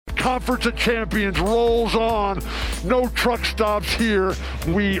Conference of Champions rolls on. No truck stops here.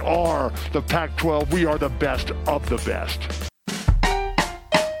 We are the Pac-12. We are the best of the best.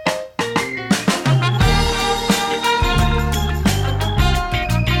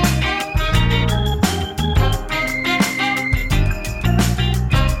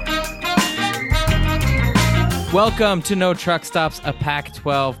 Welcome to No Truck Stops, a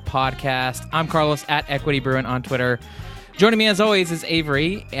Pac-12 podcast. I'm Carlos at Equity Bruin on Twitter. Joining me as always is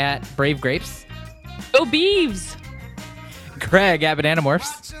Avery at Brave Grapes. Go Beavs! Greg at Banana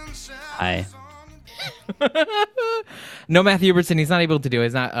Morphs. Hi. No Matthew Hubertson. He's not able to do it.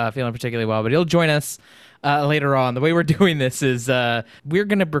 He's not feeling particularly well, but he'll join us later on. The way we're doing this is we're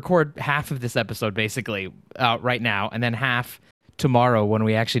going to record half of this episode basically right now, and then half tomorrow when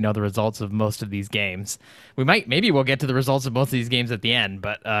we actually know the results of most of these games. Maybe we'll get to the results of most of these games at the end,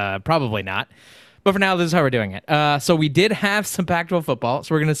 but probably not. But for now, this is how we're doing it. So we did have some Pac-12 football,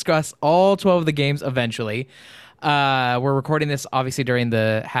 so we're going to discuss all 12 of the games eventually. We're recording this obviously during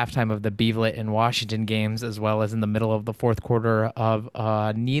the halftime of the Beevlet and Washington games, as well as in the middle of the fourth quarter of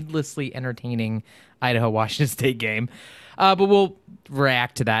a needlessly entertaining Idaho-Washington State game. But we'll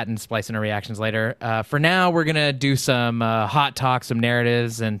react to that and splice in our reactions later. For now, we're going to do some hot talk, some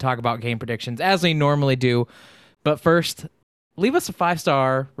narratives, and talk about game predictions as we normally do. But first, leave us a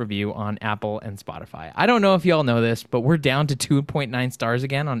 5-star review on Apple and Spotify. I don't know if y'all know this, but we're down to 2.9 stars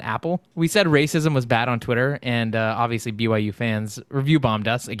again on Apple. We said racism was bad on Twitter, and obviously BYU fans review bombed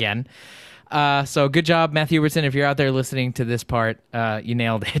us again. So good job, Matthew Hubertson. If you're out there listening to this part, you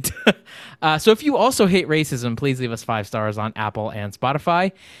nailed it. So if you also hate racism, please leave us 5 stars on Apple and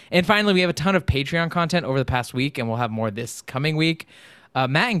Spotify. And finally, we have a ton of Patreon content over the past week, and we'll have more this coming week.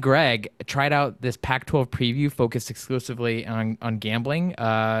 Matt and Greg tried out this Pac-12 preview focused exclusively on gambling.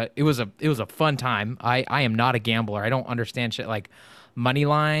 It was a fun time. I am not a gambler. I don't understand shit like money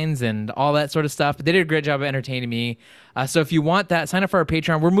lines and all that sort of stuff, but they did a great job of entertaining me. So if you want that, sign up for our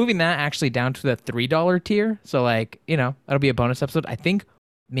Patreon. We're moving that actually down to the $3 tier. So that'll be a bonus episode. I think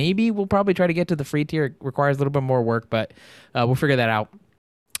maybe we'll probably try to get to the free tier. It requires a little bit more work, but we'll figure that out.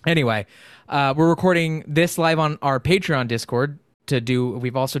 Anyway, we're recording this live on our Patreon Discord.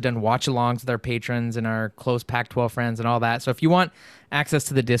 We've also done watch-alongs with our patrons and our close Pac-12 friends and all that. So if you want access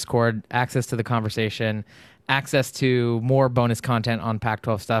to the Discord, access to the conversation, access to more bonus content on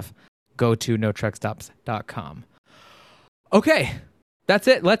Pac-12 stuff, go to notruckstops.com. Okay, that's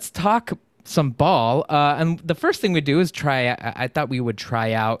it. Let's talk some ball. And the first thing we do is I thought we would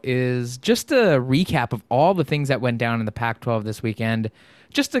try out is just a recap of all the things that went down in the Pac-12 this weekend.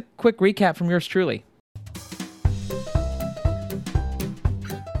 Just a quick recap from yours truly.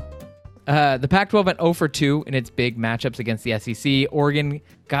 The Pac-12 went 0 for 2 in its big matchups against the SEC. Oregon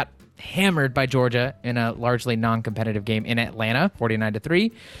got hammered by Georgia in a largely non-competitive game in Atlanta,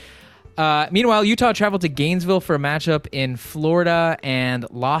 49-3. Meanwhile, Utah traveled to Gainesville for a matchup in Florida and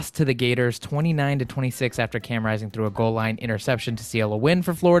lost to the Gators 29-26 after Cam Rising threw a goal line interception to seal a win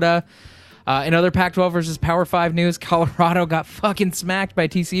for Florida. In other Pac-12 versus Power 5 news, Colorado got fucking smacked by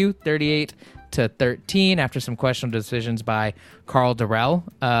TCU 38-13 after some questionable decisions by Carl Durrell.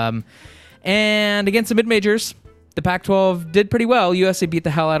 And against the mid-majors, the Pac-12 did pretty well. USC beat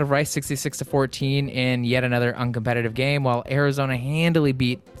the hell out of Rice 66-14 in yet another uncompetitive game, while Arizona handily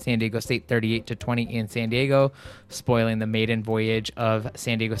beat San Diego State 38-20 in San Diego, spoiling the maiden voyage of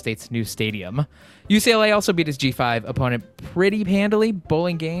San Diego State's new stadium. UCLA also beat its G5 opponent pretty handily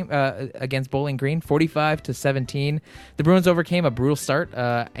against Bowling Green, 45-17. The Bruins overcame a brutal start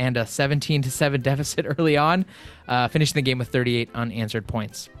and a 17-7 deficit early on, finishing the game with 38 unanswered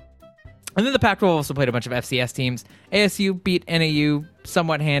points. And then the Pac-12 also played a bunch of FCS teams. ASU beat NAU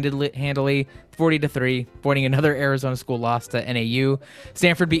somewhat handily, 40-3, avoiding another Arizona school loss to NAU.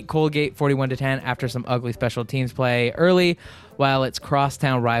 Stanford beat Colgate 41-10 after some ugly special teams play early, while its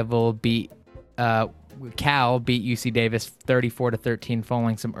crosstown rival Cal beat UC Davis 34-13,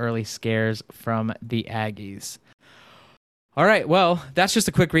 following some early scares from the Aggies. All right, well, that's just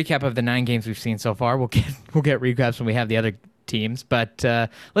a quick recap of the 9 games we've seen so far. We'll get recaps when we have the other teams, but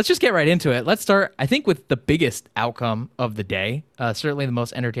let's just get right into it. Let's start, I think, with the biggest outcome of the day. Certainly the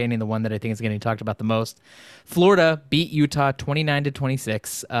most entertaining, the one that I think is getting talked about the most. Florida beat Utah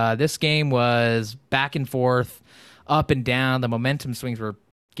 29-26. This game was back and forth, up and down. The momentum swings were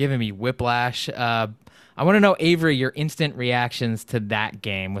giving me whiplash. I want to know, Avery, your instant reactions to that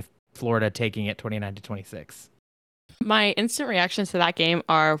game with Florida taking it 29-26. My instant reactions to that game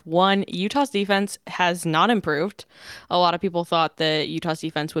are, one, Utah's defense has not improved. A lot of people thought that Utah's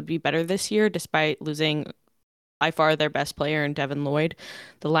defense would be better this year, despite losing by far their best player in Devin Lloyd,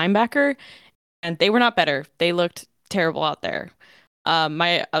 the linebacker, and they were not better. They looked terrible out there.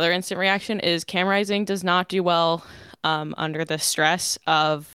 My other instant reaction is Cam Rising does not do well under the stress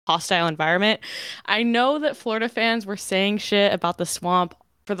of hostile environment. I know that Florida fans were saying shit about the swamp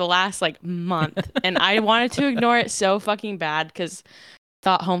for the last like month, and I wanted to ignore it so fucking bad because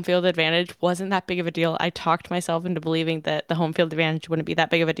thought home field advantage wasn't that big of a deal. I talked myself into believing that the home field advantage wouldn't be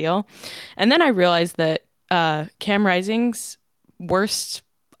that big of a deal. And then I realized that Cam Rising's worst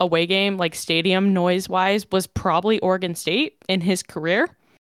away game, like stadium noise wise, was probably Oregon State in his career.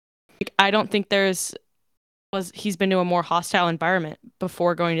 Like, I don't think he's been to a more hostile environment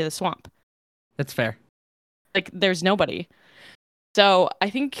before going to the swamp. That's fair. Like there's nobody. So I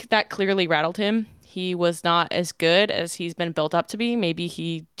think that clearly rattled him. He was not as good as he's been built up to be. Maybe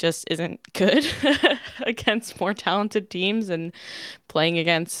he just isn't good against more talented teams, and playing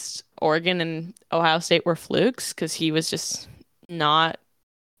against Oregon and Ohio State were flukes because he was just not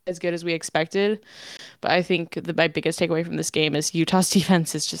as good as we expected. But I think my biggest takeaway from this game is Utah's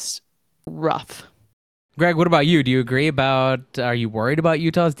defense is just rough. Greg, what about you? Do you agree are you worried about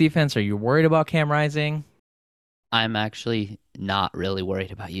Utah's defense? Are you worried about Cam Rising? I'm actually not really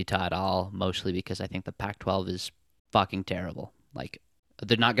worried about Utah at all, mostly because I think the Pac-12 is fucking terrible. Like,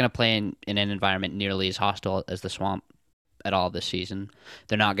 they're not going to play in an environment nearly as hostile as the Swamp at all this season.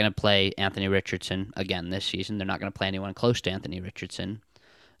 They're not going to play Anthony Richardson again this season. They're not going to play anyone close to Anthony Richardson.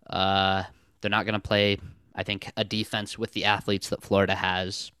 They're not going to play, I think, a defense with the athletes that Florida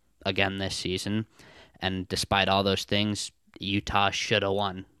has again this season. And despite all those things, Utah should have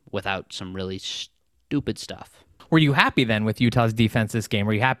won without some really stupid stuff. Were you happy then with Utah's defense this game?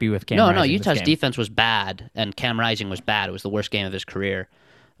 Were you happy with Cam Rising? No, Utah's defense was bad, and Cam Rising was bad. It was the worst game of his career.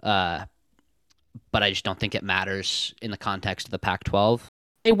 But I just don't think it matters in the context of the Pac-12.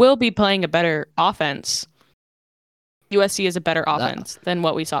 They will be playing a better offense. USC is a better offense than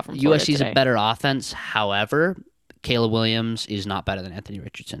what we saw from Florida USC is today. a better offense. However, Caleb Williams is not better than Anthony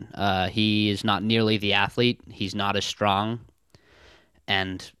Richardson. He is not nearly the athlete. He's not as strong.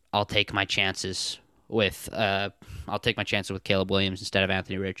 And I'll take my chances with Caleb Williams instead of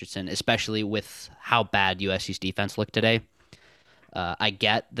Anthony Richardson, especially with how bad USC's defense looked today. I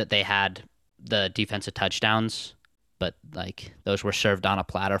get that they had the defensive touchdowns, but like those were served on a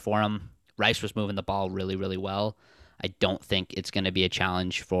platter for them. Rice was moving the ball really, really well. I don't think it's going to be a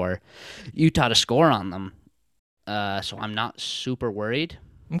challenge for Utah to score on them. So I'm not super worried.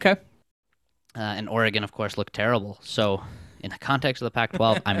 Okay. And Oregon, of course, looked terrible. So in the context of the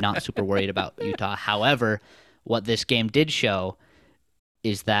Pac-12, I'm not super worried about Utah. However, what this game did show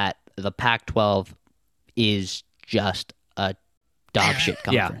is that the Pac-12 is just a dog shit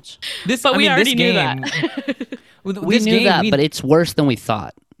conference. Yeah. But we already knew that. We knew that, but it's worse than we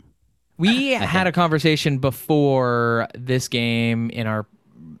thought. We had a conversation before this game in our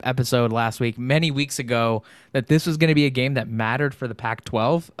episode last week, many weeks ago, that this was going to be a game that mattered for the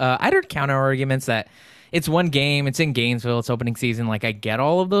Pac-12. I'd heard counter arguments that it's one game, it's in Gainesville, it's opening season. Like, I get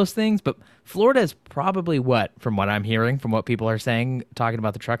all of those things, but Florida is probably from what I'm hearing, from what people are saying, talking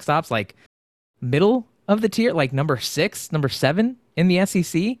about the truck stops, like middle of the tier, like number 6, number 7 in the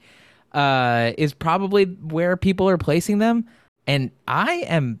SEC, is probably where people are placing them. And I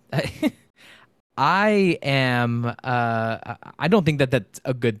don't think that that's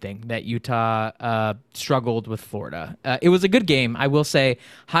a good thing that Utah struggled with Florida. It was a good game, I will say,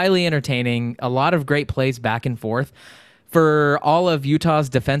 highly entertaining, a lot of great plays back and forth. For all of Utah's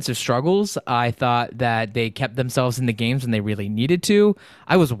defensive struggles, I thought that they kept themselves in the games when they really needed to.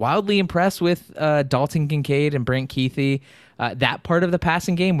 I was wildly impressed with Dalton Kincaid and Brent Keithy. That part of the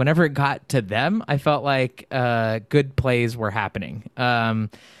passing game, whenever it got to them, I felt like good plays were happening.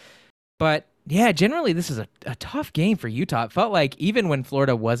 But yeah, generally this is a tough game for Utah. It felt like even when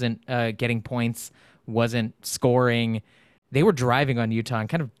Florida wasn't getting points, wasn't scoring, they were driving on Utah and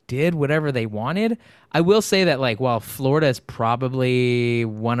kind of did whatever they wanted. I will say that, like, while Florida is probably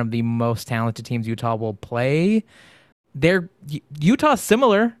one of the most talented teams Utah will play, Utah's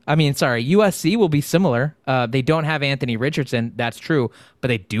similar. USC will be similar. They don't have Anthony Richardson, that's true, but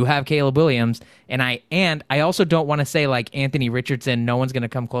they do have Caleb Williams. And I also don't want to say like Anthony Richardson, no one's going to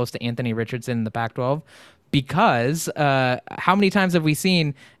come close to Anthony Richardson in the Pac-12, because how many times have we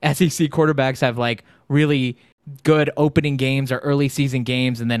seen SEC quarterbacks have like really good opening games or early season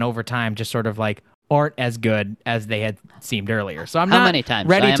games, and then over time just sort of like aren't as good as they had seemed earlier. So I'm How not many times?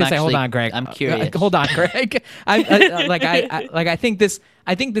 ready to say, hold on, Greg. I'm curious. Hold on, Greg. I think this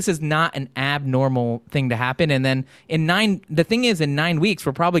is not an abnormal thing to happen. And then in 9 weeks,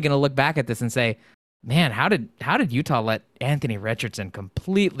 we're probably going to look back at this and say, man, how did Utah let Anthony Richardson,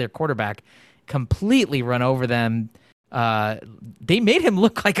 their quarterback, completely run over them they made him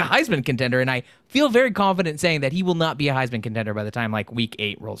look like a Heisman contender, and I feel very confident saying that he will not be a Heisman contender by the time like week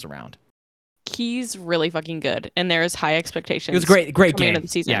 8 rolls around. He's really fucking good, and there's high expectations. It was great coming game. into the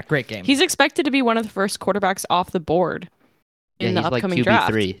season. Yeah, great game. He's expected to be one of the first quarterbacks off the board in the he's upcoming like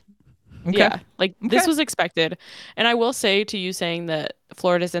draft. QB3. Okay. Yeah, like this Okay. was expected. And I will say to you saying that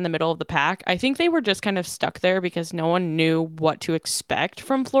Florida's in the middle of the pack, I think they were just kind of stuck there because no one knew what to expect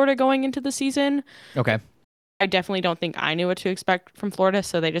from Florida going into the season. Okay. I definitely don't think I knew what to expect from Florida,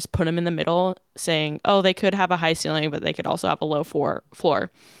 so they just put them in the middle saying, oh, they could have a high ceiling, but they could also have a low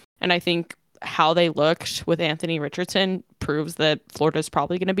floor. And I think how they looked with Anthony Richardson proves that Florida's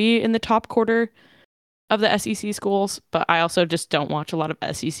probably going to be in the top quarter of the SEC schools, but I also just don't watch a lot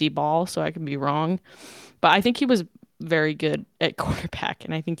of SEC ball, so I can be wrong. But I think he was very good at quarterback,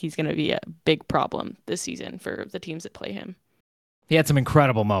 and I think he's going to be a big problem this season for the teams that play him. He had some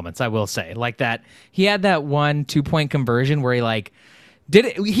incredible moments, I will say. Like that, he had that 1 2-point conversion where he like did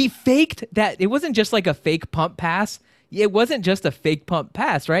it. He faked that. It wasn't just like a fake pump pass. It wasn't just a fake pump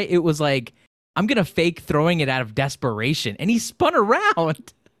pass, right? It was like, I'm going to fake throwing it out of desperation. And he spun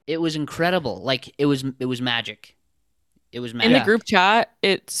around. It was incredible. Like it was magic. It was magic. In the group chat,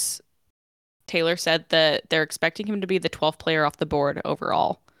 it's Taylor said that they're expecting him to be the 12th player off the board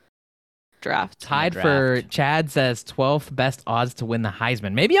overall draft. Tied draft. for Chad says 12th best odds to win the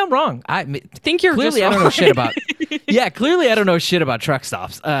Heisman. Maybe I'm wrong. I think you're clearly just I don't know wrong. shit about. Yeah, clearly I don't know shit about truck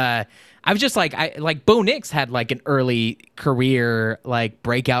stops. I was just like Bo Nix had like an early career like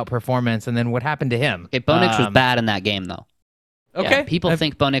breakout performance, and then what happened to him? Okay, Bo Nix was bad in that game though. Okay, Yeah, people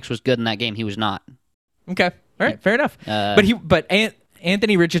think Bo Nix was good in that game. He was not. Okay, all right, fair enough.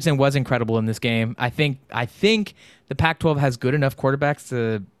 Anthony Richardson was incredible in this game. I think the Pac-12 has good enough quarterbacks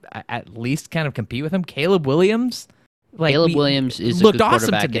to at least kind of compete with him. Caleb Williams. Williams is a looked good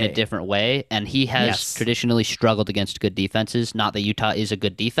awesome quarterback today. in a different way, and he has traditionally struggled against good defenses. Not that Utah is a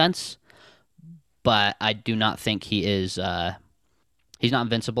good defense, but I do not think he is. He's not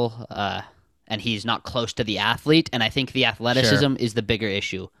invincible, and he's not close to the athlete. And I think the athleticism is the bigger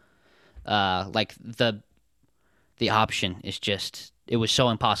issue. Like the option is just, it was so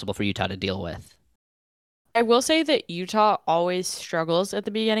impossible for Utah to deal with. I will say that Utah always struggles at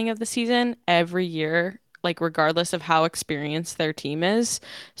the beginning of the season every year, like regardless of how experienced their team is.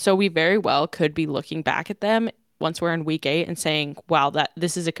 So we very well could be looking back at them once we're in week 8 and saying, wow,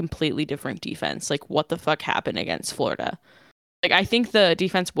 this is a completely different defense. Like, what the fuck happened against Florida? Like, I think the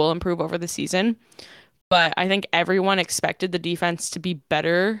defense will improve over the season, but I think everyone expected the defense to be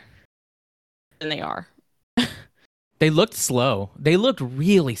better than they are. They looked slow. They looked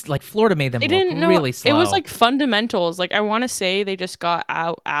really like Florida made them They look didn't know really slow. it was like fundamentals. Like, I want to say they just got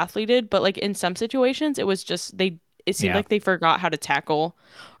out athleted, but like in some situations it was just it seemed like they forgot how to tackle,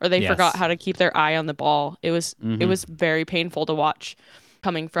 or they forgot how to keep their eye on the ball. It was very painful to watch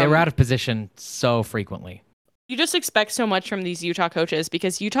coming from. They were out of position so frequently. You just expect so much from these Utah coaches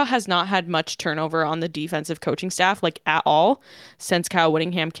because Utah has not had much turnover on the defensive coaching staff, like at all, since Kyle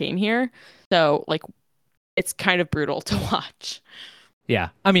Whittingham came here. So like, it's kind of brutal to watch. Yeah.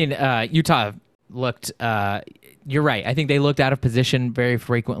 I mean, Utah looked, you're right. I think they looked out of position very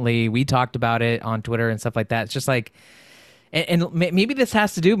frequently. We talked about it on Twitter and stuff like that. It's just like, and maybe this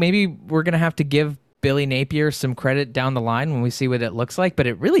has to do, maybe we're going to have to give Billy Napier some credit down the line when we see what it looks like. But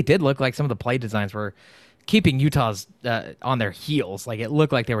it really did look like some of the play designs were keeping Utah's on their heels. Like it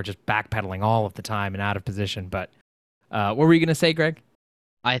looked like they were just backpedaling all of the time and out of position. But what were you going to say, Greg?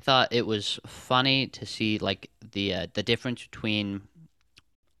 I thought it was funny to see like the difference between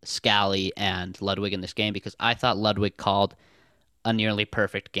Scally and Ludwig in this game, because I thought Ludwig called a nearly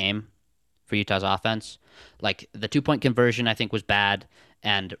perfect game for Utah's offense. Like the 2-point conversion I think was bad,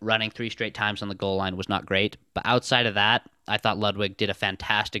 and running 3 straight times on the goal line was not great. But outside of that, I thought Ludwig did a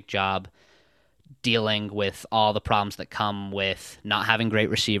fantastic job dealing with all the problems that come with not having great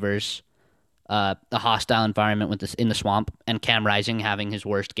receivers, a hostile environment with this in the swamp, and Cam Rising having his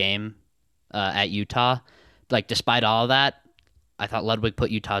worst game at Utah. Like despite all of that, I thought Ludwig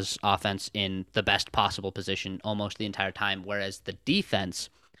put Utah's offense in the best possible position almost the entire time, whereas the defense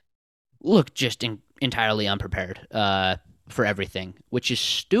looked just entirely unprepared for everything, which is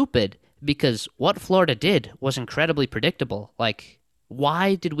stupid because what Florida did was incredibly predictable. Like,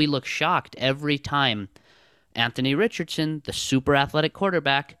 why did we look shocked every time Anthony Richardson, the super athletic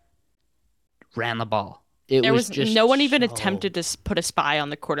quarterback, ran the ball? There was just no one even attempted to put a spy on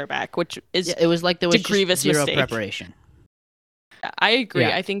the quarterback, which is it was like there was a grievous zero mistake. preparation. I agree.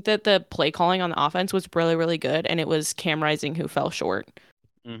 Yeah. I think that the play calling on the offense was really, really good, and it was Cam Rising who fell short.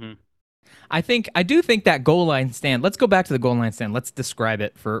 Mm-hmm. I do think that goal line stand. Let's go back to the goal line stand. Let's describe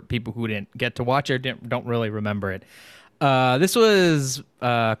it for people who didn't get to watch it or don't really remember it. This was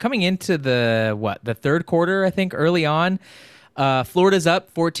coming into the third quarter, I think, early on. Florida's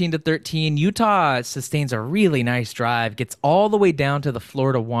up 14-13. Utah sustains a really nice drive, gets all the way down to the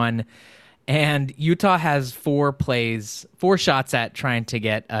Florida 1, and Utah has 4 shots at trying to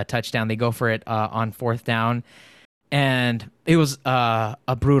get a touchdown. They go for it on 4th down, and it was a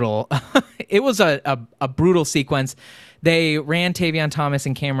brutal it was a brutal sequence. They ran Tavion Thomas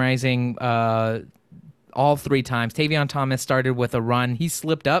and Cam Rising all 3 times. Tavion Thomas started with a run. He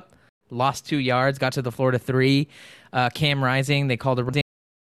slipped up, lost 2 yards, got to the Florida 3. Cam Rising, they called a...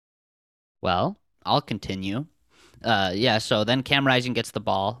 Well, I'll continue. So then Cam Rising gets the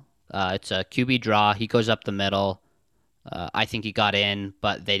ball. It's a QB draw. He goes up the middle. I think he got in,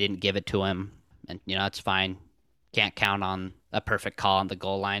 but they didn't give it to him. And, it's fine. Can't count on a perfect call on the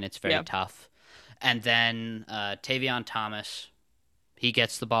goal line. It's very tough. And then Tavion Thomas, he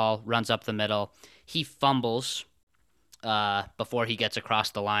gets the ball, runs up the middle. He fumbles before he gets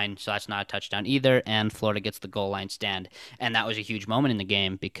across the line, so that's not a touchdown either, and Florida gets the goal line stand. And that was a huge moment in the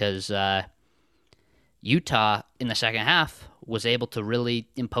game because Utah, in the second half, was able to really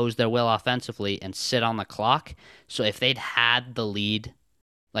impose their will offensively and sit on the clock. So if they'd had the lead,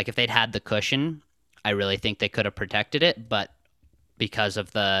 like if they'd had the cushion, I really think they could have protected it, but because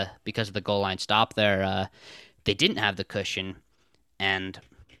of the goal line stop there, they didn't have the cushion. And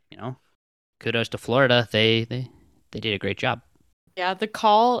kudos to Florida. They did a great job. Yeah, the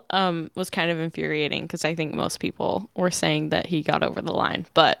call was kind of infuriating because I think most people were saying that he got over the line,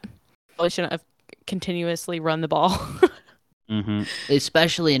 but probably shouldn't have continuously run the ball. Mm-hmm.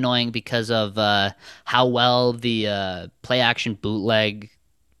 Especially annoying because of how well the play action bootleg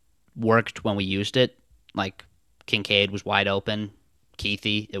worked when we used it. Like Kincaid was wide open.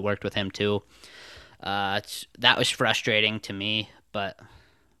 Keithy, it worked with him too. That was frustrating to me, but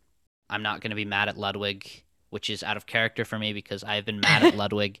I'm not going to be mad at Ludwig, which is out of character for me because I've been mad at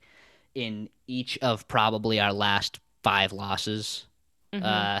Ludwig in each of probably our last 5 losses,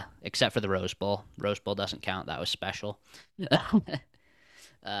 except for the Rose Bowl. Rose Bowl doesn't count. That was special.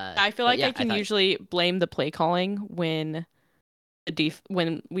 I feel like I can usually blame the play calling when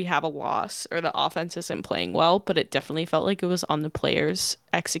when we have a loss or the offense isn't playing well, but it definitely felt like it was on the players'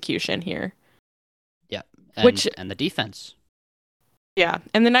 execution here. Yeah, and the defense. Yeah,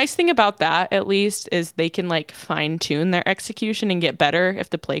 and the nice thing about that, at least, is they can fine tune their execution and get better if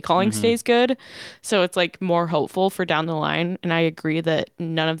the play calling stays good. So it's more more for down the line. And I agree that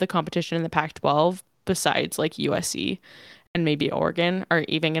none of the competition in the Pac-12, besides USC and maybe Oregon, are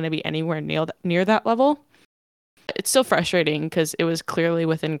even going to be anywhere near that level. It's so frustrating because it was clearly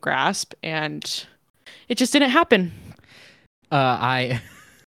within grasp and it just didn't happen. I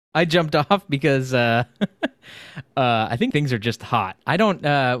jumped off because I think things are just hot. I don't.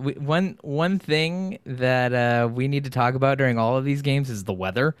 One thing that we need to talk about during all of these games is the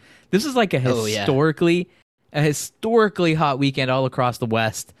weather. This is a historically hot weekend all across the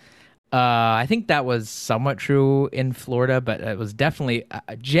West. I think that was somewhat true in Florida, but it was definitely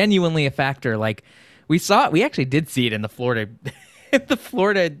genuinely a factor. We actually did see it in the Florida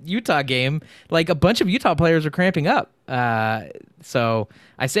Utah game. A bunch of Utah players were cramping up. So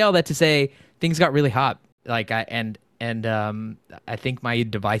I say all that to say things got really hot. I think my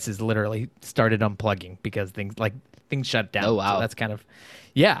devices literally started unplugging because things shut down. Oh wow, so that's kind of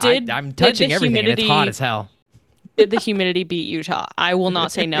I'm touching everything and it's hot as hell. Did the humidity beat Utah? I will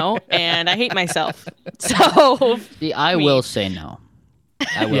not say no, and I hate myself. So I will say no.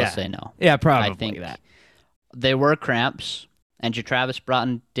 I will say no. Yeah, probably I think that. There were cramps, and Travis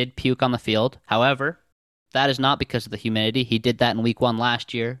Broughton did puke on the field. However, that is not because of the humidity. He did that in week 1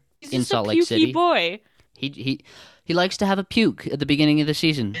 last year in Salt Lake City. Boy. He likes to have a puke at the beginning of the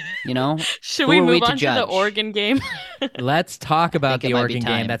season, Should we move on to the Oregon game? Let's talk about the Oregon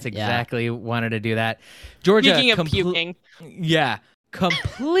game. That's exactly wanted to do that. Georgia, speaking of puking. Yeah,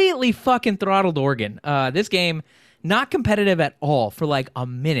 completely fucking throttled Oregon. This game, not competitive at all for a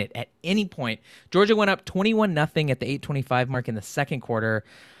minute at any point. Georgia went up 21-0 at the 8:25 mark in the second quarter.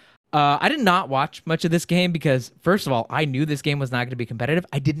 I did not watch much of this game because, first of all, I knew this game was not going to be competitive.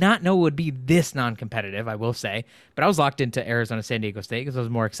 I did not know it would be this non-competitive, I will say. But I was locked into Arizona-San Diego State because I was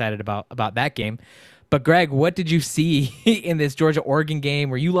more excited about that game. But, Greg, what did you see in this Georgia-Oregon game?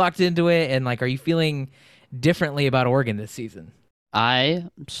 Were you locked into it? And, are you feeling differently about Oregon this season? I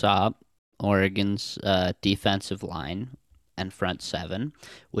saw Oregon's defensive line and front seven,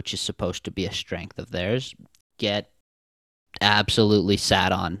 which is supposed to be a strength of theirs, get absolutely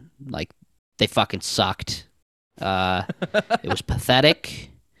sat on. They fucking sucked. It was pathetic.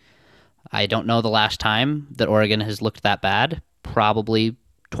 I don't know the last time that Oregon has looked that bad. Probably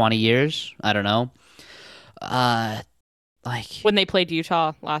 20 years. I don't know. Like, When they played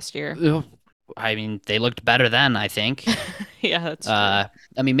Utah last year. I mean, they looked better then, I think. Yeah, that's true.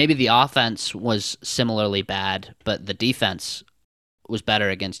 I mean, maybe the offense was similarly bad, but the defense was better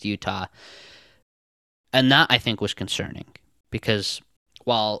against Utah. And that, I think, was concerning because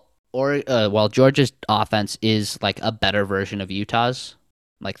while Georgia's offense is like a better version of Utah's,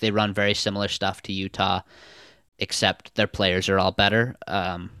 like they run very similar stuff to Utah, except their players are all better,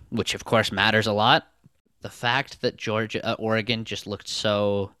 which of course matters a lot. The fact that Oregon just looked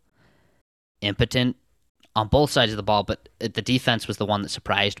so impotent on both sides of the ball, but the defense was the one that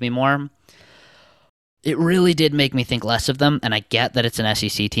surprised me more. It really did make me think less of them, and I get that it's an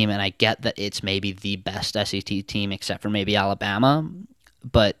SEC team, and I get that it's maybe the best SEC team except for maybe Alabama,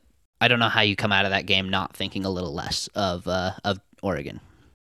 but I don't know how you come out of that game not thinking a little less of Oregon.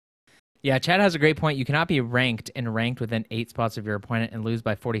 Yeah, Chad has a great point. You cannot be ranked within 8 spots of your opponent and lose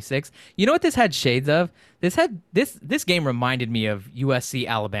by 46. You know what this had shades of? This game reminded me of USC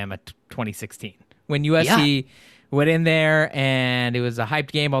Alabama 2016 when USC went in there and it was a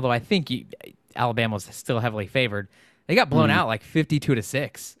hyped game. Although I think Alabama was still heavily favored. They got blown out like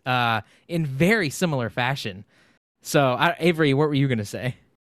 52-6 in very similar fashion. So Avery, what were you gonna say?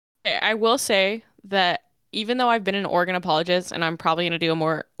 I will say that even though I've been an Oregon apologist and I'm probably going to do a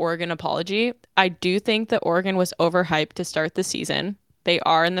more Oregon apology, I do think that Oregon was overhyped to start the season. They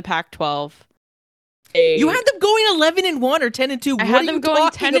are in the Pac-12. You had them going 11-1 or 10-2. I had them going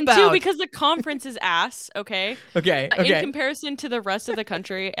 10-2 because the conference is ass, okay? Okay. In comparison to the rest of the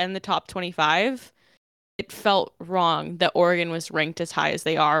country and the top 25, it felt wrong that Oregon was ranked as high as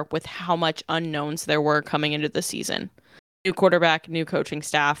they are with how much unknowns there were coming into the season. New quarterback, new coaching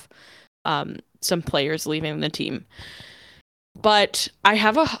staff, some players leaving the team. But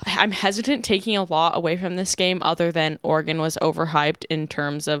I'm hesitant taking a lot away from this game other than Oregon was overhyped in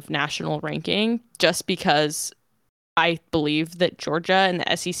terms of national ranking, just because I believe that Georgia and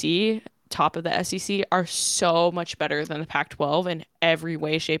the SEC, top of the SEC, are so much better than the Pac-12 in every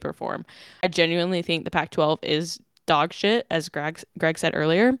way, shape, or form. I genuinely think the Pac-12 is dog shit, as Greg said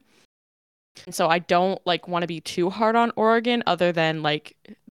earlier. And so I don't want to be too hard on Oregon other than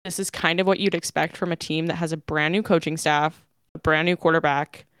this is kind of what you'd expect from a team that has a brand new coaching staff, a brand new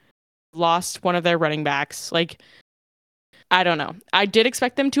quarterback, lost one of their running backs. I don't know. I did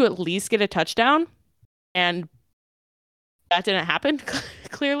expect them to at least get a touchdown, and that didn't happen,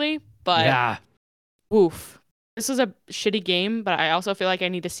 clearly. But, yeah. Oof. This was a shitty game, but I also feel like I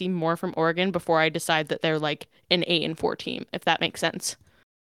need to see more from Oregon before I decide that they're an 8-4 team, if that makes sense.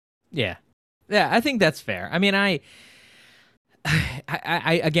 Yeah. Yeah, I think that's fair. I mean, I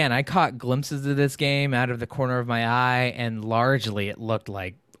caught glimpses of this game out of the corner of my eye, and largely it looked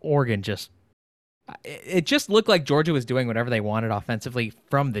like Oregon it just looked like Georgia was doing whatever they wanted offensively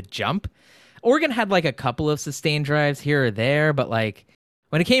from the jump. Oregon had a couple of sustained drives here or there, but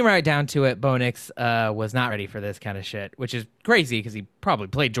when it came right down to it, Bo Nix was not ready for this kind of shit, which is crazy because he probably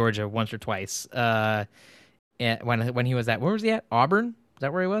played Georgia once or twice. When he was at, where was he at? Auburn? Is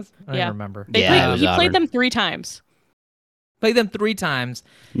that where he was? I don't remember. He played them 3 times. Played them 3 times.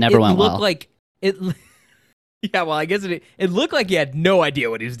 Never went well. Yeah, well, I guess it looked like he had no idea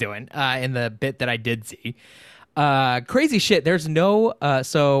what he was doing in the bit that I did see. Crazy shit. There's no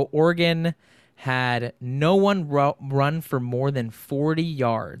so Oregon had no one run for more than 40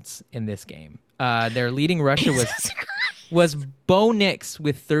 yards in this game. Their leading rusher was Bo Nix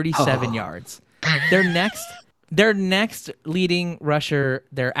with 37 yards. Their next leading rusher,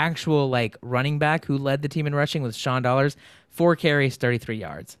 their actual running back who led the team in rushing, was Sean Dollars, 4 carries, 33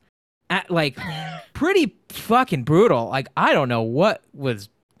 yards. Pretty fucking brutal. I don't know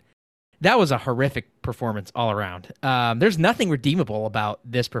that was a horrific performance all around. There's nothing redeemable about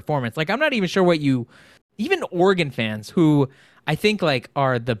this performance. I'm not even sure even Oregon fans, who I think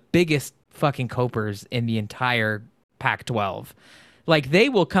are the biggest fucking copers in the entire Pac-12. They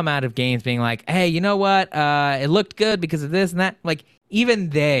will come out of games being hey, you know what? It looked good because of this and that.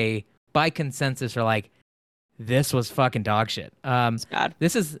 Even they, by consensus, are this was fucking dog shit.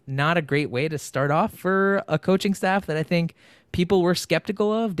 This is not a great way to start off for a coaching staff that I think people were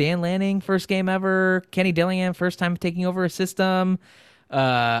skeptical of. Dan Lanning, first game ever. Kenny Dillingham, first time taking over a system.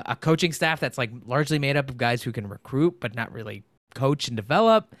 A coaching staff that's largely made up of guys who can recruit but not really coach and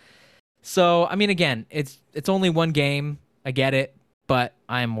develop. So, I mean, again, it's only one game. I get it. But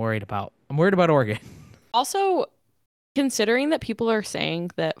I'm worried about Oregon. Also, considering that people are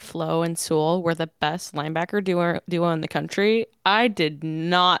saying that Flo and Sewell were the best linebacker duo in the country, I did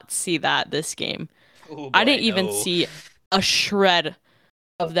not see that this game. Ooh, I didn't even see a shred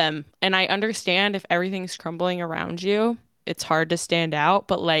of them. And I understand if everything's crumbling around you, it's hard to stand out.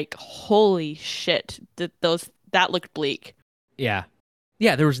 But holy shit, those that looked bleak. Yeah.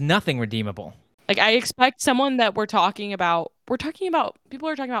 Yeah, there was nothing redeemable. Like, I expect someone that people are talking about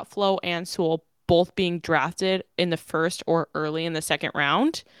Flo and Sewell both being drafted in the first or early in the second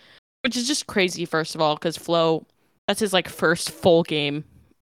round, which is just crazy, first of all, because Flo, that's his like first full game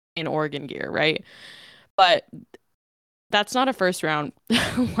in Oregon gear, right? But that's not a first round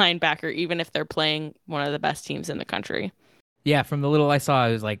linebacker, even if they're playing one of the best teams in the country. Yeah, from the little I saw, I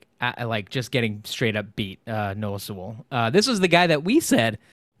was like just getting straight up beat. Noah Sewell. This was the guy that we said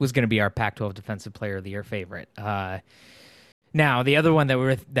was going to be our Pac-12 Defensive Player of the Year favorite. Now the other one that we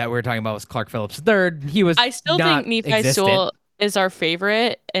were talking about was Clark Phillips III. He was. I still think Nephi Sewell is our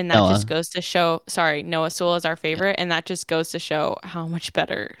favorite, and that just goes to show. Sorry, Noah Sewell is our favorite, and that just goes to show how much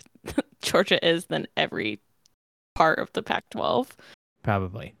better Georgia is than every part of the Pac-12.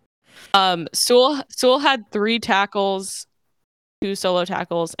 Probably. Sewell had 3 tackles, 2 solo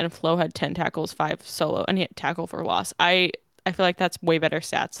tackles, and Flo had 10 tackles, 5 solo, and he had tackle for loss. I feel like that's way better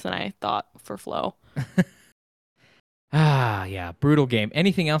stats than I thought for Flo. Yeah, brutal game.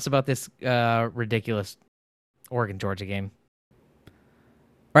 Anything else about this ridiculous Oregon-Georgia game?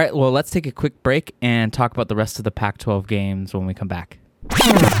 All right, well, let's take a quick break and talk about the rest of the Pac-12 games when we come back.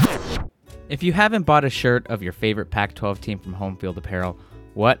 If you haven't bought a shirt of your favorite Pac-12 team from Home Field Apparel,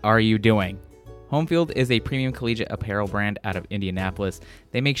 what are you doing? Home Field is a premium collegiate apparel brand out of Indianapolis.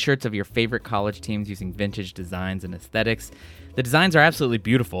 They make shirts of your favorite college teams using vintage designs and aesthetics. The designs are absolutely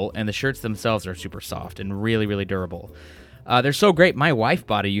beautiful, and the shirts themselves are super soft and really, really durable. They're so great, my wife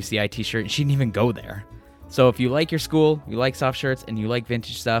bought a UCI t-shirt and she didn't even go there. So if you like your school, you like soft shirts, and you like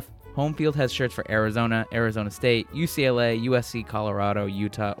vintage stuff, Home Field has shirts for Arizona, Arizona State, UCLA, USC, Colorado,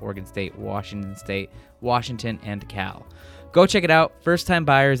 Utah, Oregon State, Washington State, Washington, and Cal. Go check it out. First-time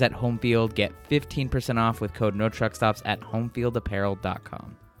buyers at Home Field get 15% off with code NOTRUCKSTOPS at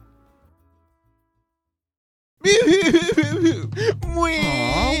homefieldapparel.com.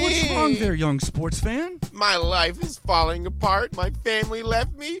 Aw, what's wrong there, young sports fan? My life is falling apart. My family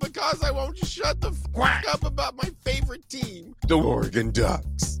left me because I won't shut the f*** up about my favorite team, the Oregon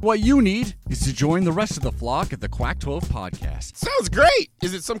Ducks. What you need is to join the rest of the flock at the Quack 12 podcast. Sounds great.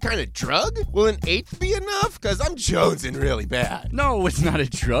 Is it some kind of drug? Will an eighth be enough? Because I'm jonesing really bad. No, it's not a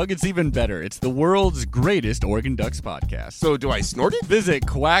drug. It's even better. It's the world's greatest Oregon Ducks podcast. So do I snort it? Visit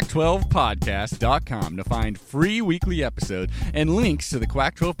quack12podcast.com to find free weekly episodes and links to the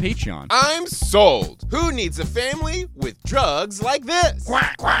Quack 12 Patreon. I'm sold. Who needs a family with drugs like this?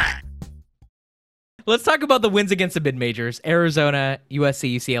 Quack, quack. Let's talk about the wins against the mid-majors. Arizona,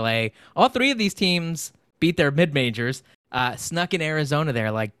 USC, UCLA. All 3 of these teams beat their mid-majors. Snuck in Arizona there,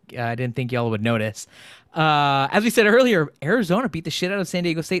 like I didn't think y'all would notice. As we said earlier, Arizona beat the shit out of San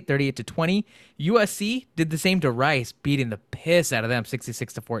Diego State 38-20. USC did the same to Rice, beating the piss out of them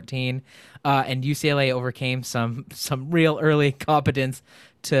 66-14. And UCLA overcame some real early competence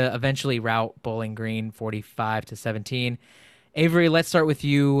to eventually rout Bowling Green 45-17. Avery, let's start with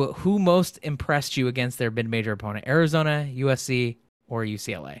you. Who most impressed you against their mid-major opponent? Arizona, USC, or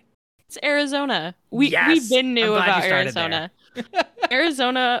UCLA? It's Arizona. We've been new about Arizona.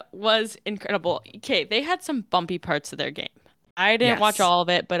 Arizona was incredible. Okay, they had some bumpy parts of their game. I didn't watch all of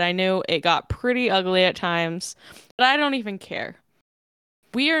it, but I knew it got pretty ugly at times. But I don't even care.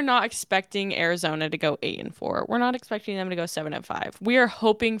 We are not expecting Arizona to go 8-4. We're not expecting them to go 7-5. We are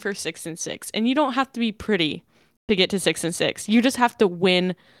hoping for 6-6. And you don't have to be pretty to get to 6-6. You just have to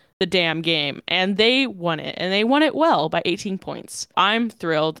win the damn game. And they won it. And they won it well by 18 points. I'm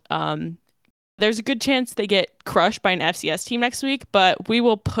thrilled. There's a good chance they get crushed by an FCS team next week, but we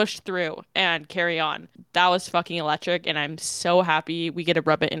will push through and carry on. That was fucking electric, and I'm so happy we get to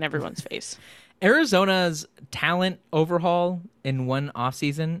rub it in everyone's face. Arizona's talent overhaul in one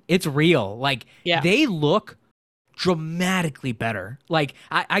offseason, it's real. Like, they look dramatically better. Like,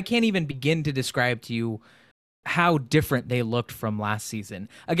 I can't even begin to describe to you how different they looked from last season.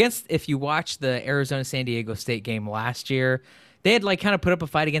 If you watch the Arizona-San Diego State game last year, they had like kind of put up a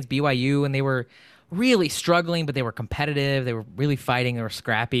fight against BYU, and they were really struggling, but they were competitive. They were really fighting. They were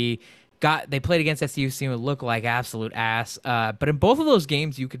scrappy. They played against SU, seemed to look like absolute ass. But in both of those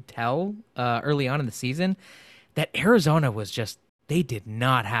games, you could tell early on in the season that Arizona was just, they did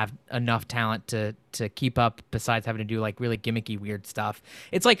not have enough talent to keep up besides having to do like really gimmicky, weird stuff.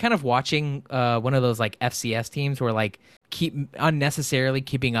 It's like kind of watching one of those like FCS teams where like keep unnecessarily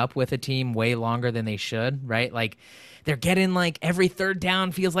keeping up with a team way longer than they should, right? Like they're getting like every third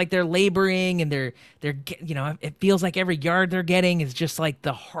down feels like they're laboring, and they're it feels like every yard they're getting is just like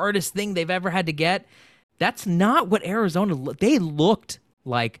the hardest thing they've ever had to get. That's not what Arizona they looked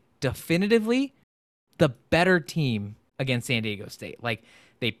like definitively the better team against San Diego State. Like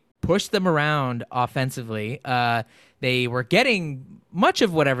they pushed them around offensively. They were getting much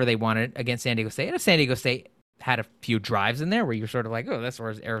of whatever they wanted against San Diego State. And San Diego State had a few drives in there where you're sort of like, oh, that's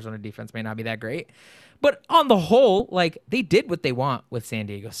where Arizona defense may not be that great. But on the whole, like, they did what they want with San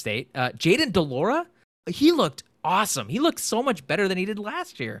Diego State. Jaden Delora, he looked awesome. He looked so much better than he did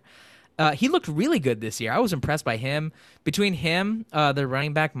last year. He looked really good this year. I was impressed by him. Between him, their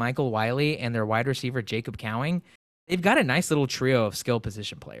running back Michael Wiley, and their wide receiver Jacob Cowing, they've got a nice little trio of skill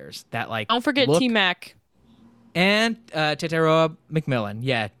position players that, like, Don't forget T-Mac. And Teteroa McMillan.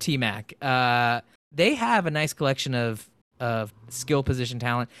 Yeah, T-Mac. They have a nice collection of skill position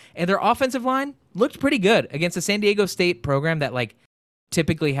talent. And their offensive line looked pretty good against a San Diego State program that, like,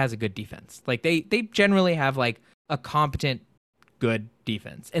 typically has a good defense. Like, they generally have, like, a competent, good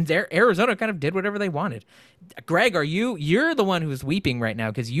defense. And Arizona kind of did whatever they wanted. Greg, you're the one who's weeping right now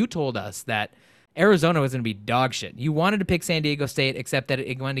because you told us that Arizona was going to be dog shit. You wanted to pick San Diego State, except that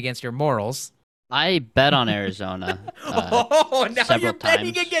it went against your morals. I bet on Arizona Now several you're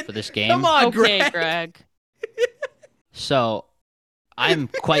betting times against. for this game. Come on, Okay, Greg. Greg. So I'm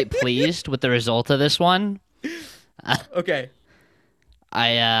quite pleased with the result of this one. Okay.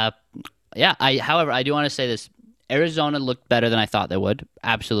 However, I do want to say this. Arizona looked better than I thought they would.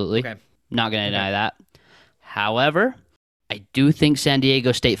 Absolutely. Okay. Not going to deny that. However, I do think San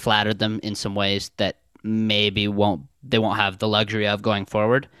Diego State flattered them in some ways that maybe they won't have the luxury of going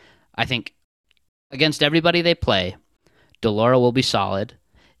forward. I think against everybody they play, Delora will be solid.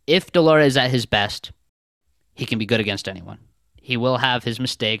 If Delora is at his best, he can be good against anyone. He will have his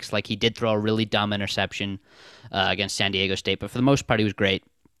mistakes, like he did throw a really dumb interception against San Diego State, but for the most part, he was great.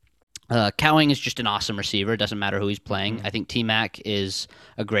 Cowing is just an awesome receiver. It doesn't matter who he's playing. I think T-Mac is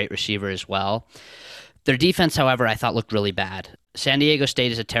a great receiver as well. Their defense, however, I thought looked really bad. San Diego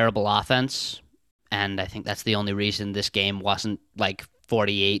State is a terrible offense, and I think that's the only reason this game wasn't like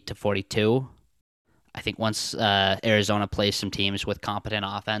 48-42. I think once Arizona plays some teams with competent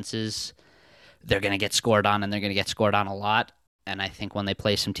offenses, they're going to get scored on, and they're going to get scored on a lot. And I think when they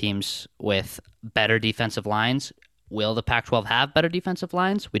play some teams with better defensive lines, will the Pac-12 have better defensive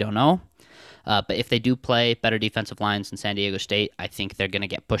lines? We don't know. But if they do play better defensive lines than San Diego State, I think they're going to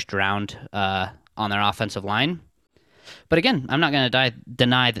get pushed around on their offensive line. But again, I'm not going to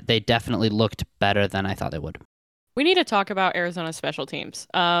deny that they definitely looked better than I thought they would. We need to talk about Arizona's special teams.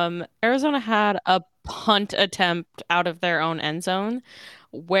 Arizona had a punt attempt out of their own end zone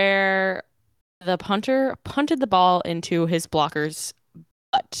where the punter punted the ball into his blocker's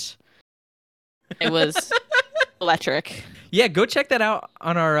butt. It was electric. Yeah, go check that out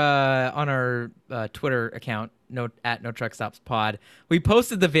on our Twitter account, at No Truck Stops Pod. We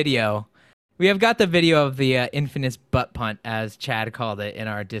posted the video. We have got the video of the infamous butt punt, as Chad called it in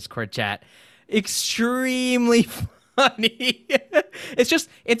our Discord chat. Extremely funny.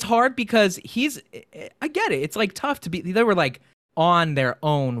 It's hard because I get it. It's like tough to be. They were like on their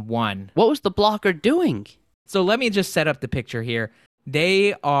own one. What was the blocker doing? So let me just set up the picture here.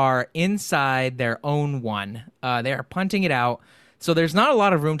 They are inside their own one. They are punting it out. So there's not a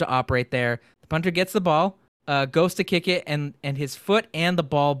lot of room to operate there. The punter gets the ball, goes to kick it, and his foot and the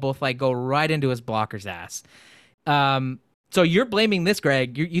ball both like go right into his blocker's ass. So you're blaming this,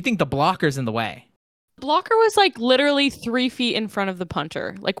 Greg. You think the blocker's in the way. Blocker was like literally 3 feet in front of the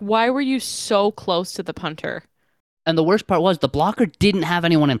punter. Like, why were you so close to the punter? And the worst part was the blocker didn't have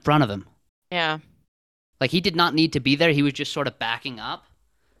anyone in front of him. Yeah. Like, he did not need to be there. He was just sort of backing up.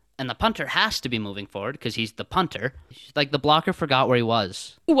 And the punter has to be moving forward because he's the punter. Like, the blocker forgot where he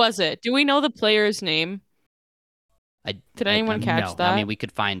was. Who was it? Do we know the player's name? Did anyone catch no. that? I mean, we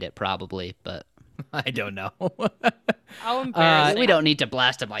could find it probably, but I don't know. How embarrassing. we don't need to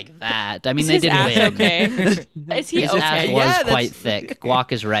blast him like that. I mean, Is they his didn't ass win. okay? Is he His ass okay? was Yeah, quite thick.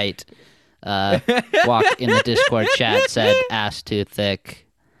 Guac is right. Guac in the Discord chat said ass too thick.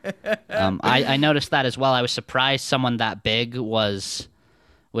 I noticed that as well. I was surprised someone that big was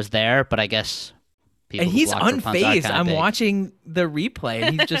there, but I guess people And who he's block for punts are unfazed. kinda I'm big. watching the replay,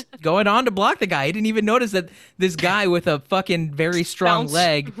 and he's just going on to block the guy. He didn't even notice that this guy with a fucking very strong Bounced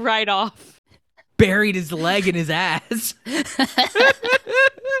leg right off. buried his leg in his ass.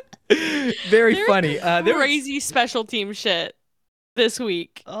 Very There funny. was There was- crazy special team shit this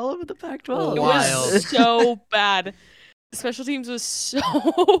week. all over the Pac-12. Oh, It wild. was so bad. Special teams was so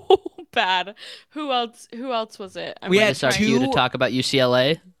bad. Who else was it? We had It's our two- cue to talk about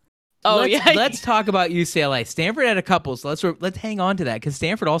UCLA. Let's talk about UCLA. Stanford had a couple, so let's hang on to that because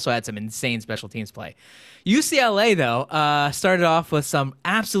Stanford also had some insane special teams play. UCLA though started off with some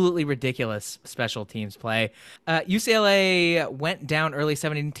absolutely ridiculous special teams play. UCLA went down early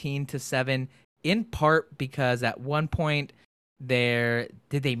 17-7 in part because at one point did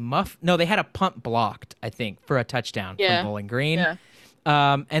they muff? No, they had a punt blocked, I think, for a touchdown Yeah. from Bowling Green. Yeah.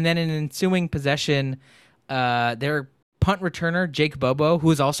 And then in an ensuing possession, their punt returner, Jake Bobo,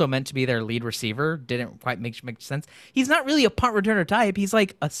 who is also meant to be their lead receiver, didn't quite make sense. He's not really a punt returner type. He's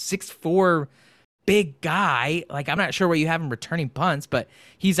like a 6'4" big guy. Like, I'm not sure where you have him returning punts, but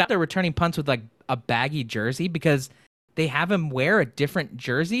he's out there returning punts with like a baggy jersey because they have him wear a different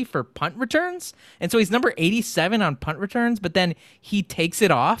jersey for punt returns. And so he's number 87 on punt returns, but then he takes it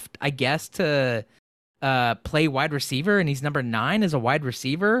off, I guess, to play wide receiver, and he's number 9 as a wide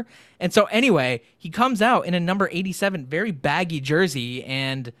receiver. And so anyway, he comes out in a number 87 very baggy jersey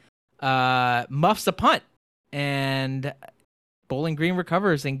and muffs a punt, and Bowling Green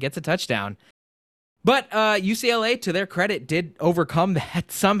recovers and gets a touchdown. But UCLA, to their credit, did overcome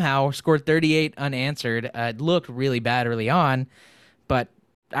that somehow, scored 38 unanswered. It looked really bad early on, but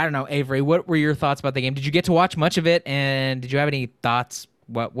I don't know, Avery, what were your thoughts about the game? Did you get to watch much of it, and did you have any thoughts?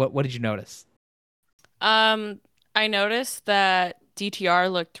 What did you notice? I noticed that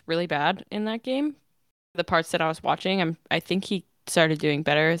DTR looked really bad in that game. The parts that I was watching, I think he started doing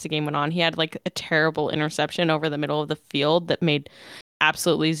better as the game went on. He had like a terrible interception over the middle of the field that made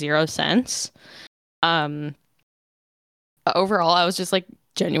absolutely zero sense. Overall, I was just like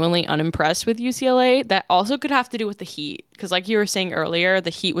genuinely unimpressed with UCLA. That also could have to do with the heat, because like you were saying earlier, the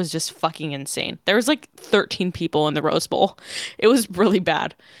heat was just fucking insane. There was like 13 people in the Rose Bowl. It was really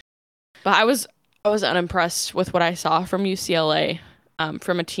bad. But I was unimpressed with what I saw from UCLA,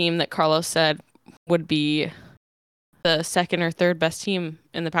 from a team that Carlos said would be the second or third best team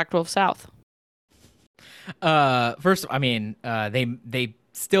in the Pac-12 South. First, I mean, they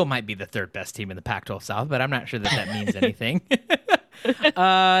still might be the third best team in the Pac-12 South, but I'm not sure that means anything.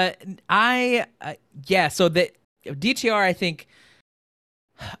 So the DTR, I think,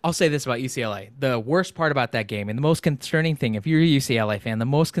 I'll say this about UCLA. The worst part about that game, and the most concerning thing, if you're a UCLA fan, the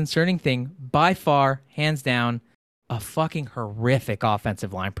most concerning thing, by far, hands down, a fucking horrific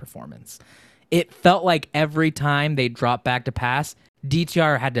offensive line performance. It felt like every time they dropped back to pass,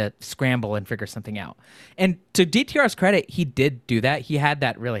 DTR had to scramble and figure something out. And to DTR's credit, he did do that. He had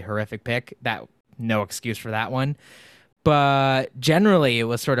that really horrific pick. That no excuse for that one. But generally, it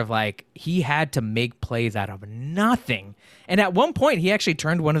was sort of like he had to make plays out of nothing. And at one point, he actually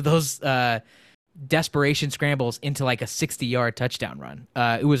turned one of those desperation scrambles into like a 60-yard touchdown run.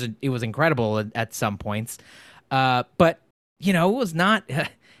 It was incredible at some points. But, it was not...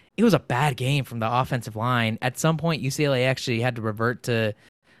 It was a bad game from the offensive line. At some point, UCLA actually had to revert to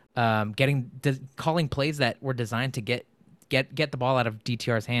calling plays that were designed to get the ball out of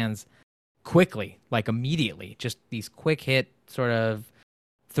DTR's hands quickly, like immediately. Just these quick hit sort of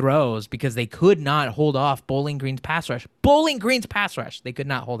throws, because they could not hold off Bowling Green's pass rush. They could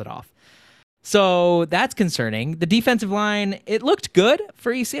not hold it off. So that's concerning. The defensive line, it looked good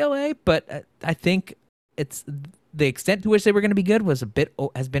for UCLA, but I think it's the extent to which they were going to be good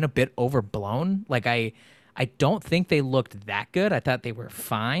has been a bit overblown. Like I don't think they looked that good. I thought they were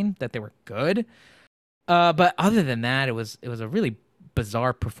fine, that they were good. But other than that, it was a really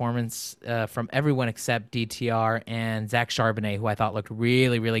bizarre performance from everyone except DTR and Zach Charbonnet, who I thought looked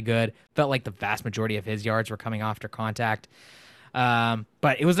really, really good. Felt like the vast majority of his yards were coming after contact.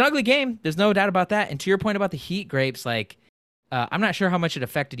 But it was an ugly game. There's no doubt about that. And to your point about the heat, Grapes, like, I'm not sure how much it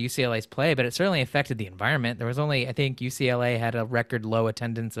affected UCLA's play, but it certainly affected the environment. There was only, I think UCLA had a record low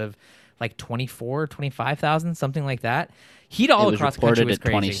attendance of like 25,000, something like that. Heat all across the country was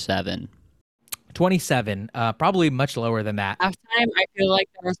crazy. 27, probably much lower than that. Halftime, I feel like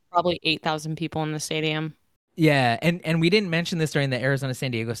there was probably 8,000 people in the stadium. Yeah, and we didn't mention this during the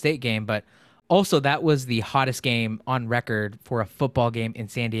Arizona-San Diego State game, but also that was the hottest game on record for a football game in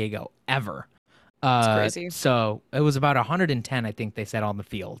San Diego ever. That's crazy. So it was about 110, I think they said, on the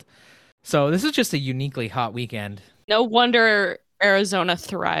field. So this is just a uniquely hot weekend. No wonder Arizona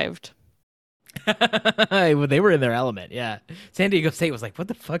thrived. They were in their element, yeah. San Diego State was like, what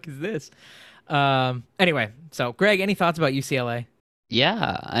the fuck is this? Anyway, so Greg, any thoughts about UCLA?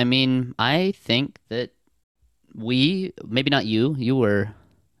 Yeah, I mean, I think that maybe not you were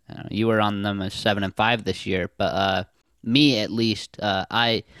on them as 7-5 this year, but me at least,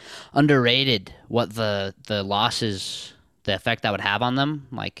 I underrated what the losses, the effect that would have on them.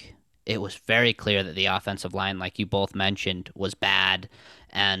 Like, it was very clear that the offensive line, like you both mentioned, was bad,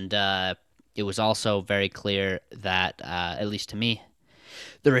 and it was also very clear that, at least to me,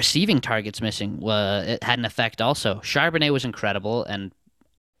 the receiving targets missing, it had an effect also. Charbonnet was incredible, and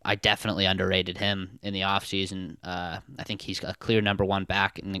I definitely underrated him in the offseason. I think he's a clear number one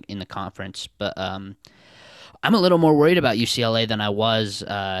back in the conference. But I'm a little more worried about UCLA than I was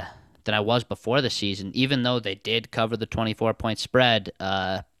than I was before the season, even though they did cover the 24-point spread.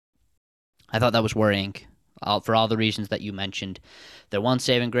 I thought that was worrying for all the reasons that you mentioned. Their one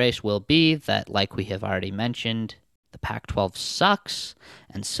saving grace will be that, like we have already mentioned, the Pac-12 sucks,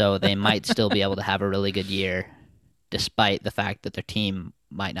 and so they might still be able to have a really good year, despite the fact that their team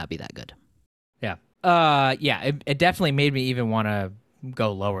might not be that good. Yeah. It definitely made me even want to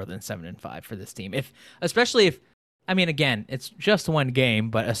go lower than 7-5 for this team. Especially if, I mean, again, it's just one game,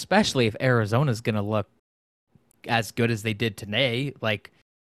 but especially if Arizona's going to look as good as they did today, like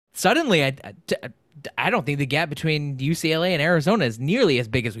suddenly I don't think the gap between UCLA and Arizona is nearly as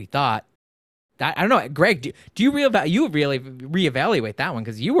big as we thought. I don't know, Greg, do you really reevaluate that one?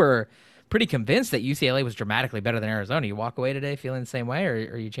 Because you were pretty convinced that UCLA was dramatically better than Arizona. You walk away today feeling the same way, or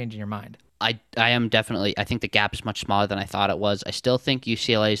are you changing your mind? I am definitely. I think the gap is much smaller than I thought it was. I still think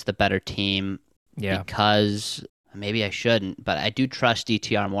UCLA is the better team. Yeah. Because maybe I shouldn't, but I do trust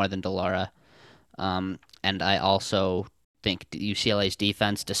DTR more than Delora. And I also think UCLA's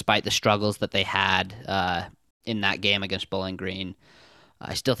defense, despite the struggles that they had in that game against Bowling Green,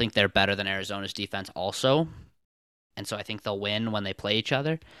 I still think they're better than Arizona's defense also. And so I think they'll win when they play each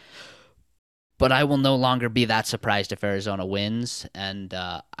other. But I will no longer be that surprised if Arizona wins, and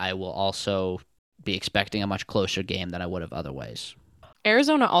I will also be expecting a much closer game than I would have otherwise.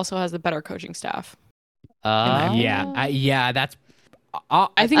 Arizona also has the better coaching staff. That's. I think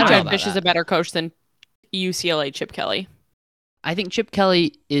I don't know Jed about Fish is that. a better coach than UCLA Chip Kelly. I think Chip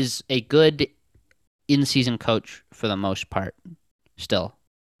Kelly is a good in-season coach for the most part, still.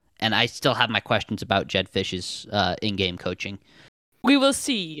 And I still have my questions about Jed Fish's in-game coaching. We will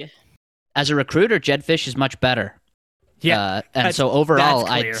see. As a recruiter, Jed Fish is much better. Yeah. And so overall, that's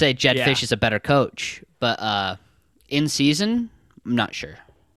clear. I'd say Jed Yeah. Fish is a better coach. But in-season, I'm not sure.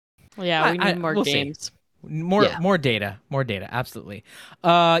 Yeah, we need more we'll see. games. More data, absolutely.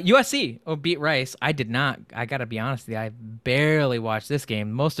 USC beat Rice. I did not. I gotta be honest with you. I barely watched this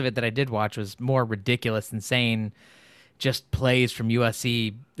game. Most of it that I did watch was more ridiculous, insane, just plays from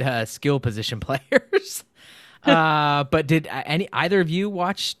USC skill position players. But did either of you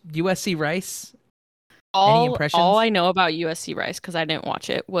watch USC Rice? Any impressions? All I know about USC Rice, because I didn't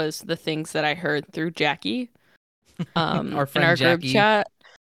watch it, was the things that I heard through Jackie, Our friend in our Jackie. group chat.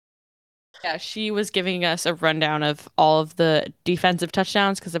 Yeah, she was giving us a rundown of all of the defensive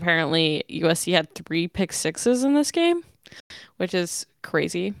touchdowns, because apparently USC had 3 pick sixes in this game, which is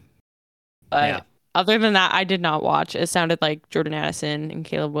crazy. But Yeah. other than that, I did not watch. It sounded like Jordan Addison and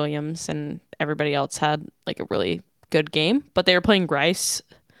Caleb Williams and everybody else had like a really good game, but they were playing Rice.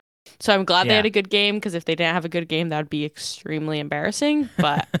 So I'm glad they had a good game, because if they didn't have a good game, that would be extremely embarrassing.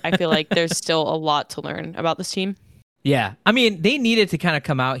 But I feel like there's still a lot to learn about this team. Yeah, I mean, they needed to kind of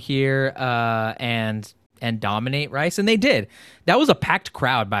come out here and dominate Rice, and they did. That was a packed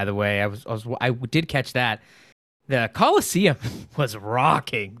crowd, by the way. I did catch that. The Coliseum was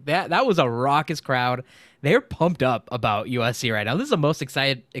rocking. That was a raucous crowd. They're pumped up about USC right now. This is the most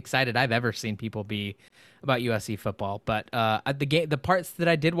excited I've ever seen people be about USC football. But the parts that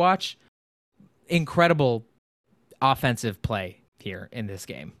I did watch, incredible offensive play here in this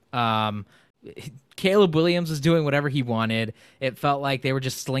game. Caleb Williams was doing whatever he wanted. It felt like they were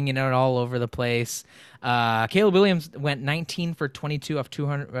just slinging it all over the place. Caleb Williams went 19 for 22 off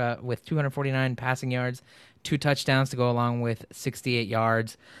 200 with 249 passing yards, 2 touchdowns to go along with 68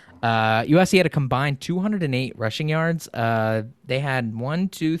 yards. USC had a combined 208 rushing yards. They had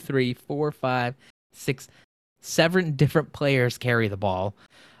 7 different players carry the ball.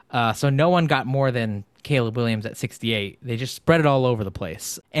 So no one got more than Caleb Williams at 68. They just spread it all over the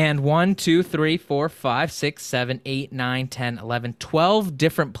place. And 12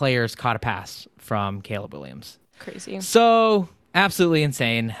 different players caught a pass from Caleb Williams. Crazy. So absolutely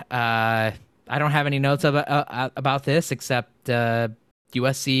insane. I don't have any notes about this except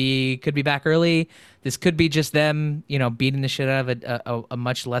USC could be back early. This could be just them, beating the shit out of a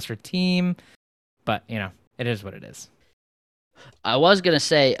much lesser team. But, it is what it is. I was going to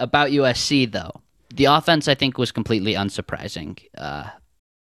say about USC, though, the offense, I think, was completely unsurprising.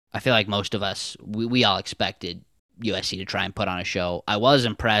 I feel like most of us, we all expected USC to try and put on a show. I was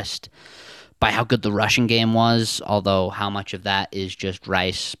impressed by how good the rushing game was, although how much of that is just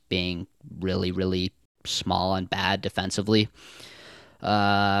Rice being really, really small and bad defensively.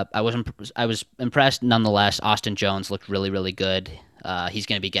 I was impressed nonetheless. Austin Jones looked really, really good. He's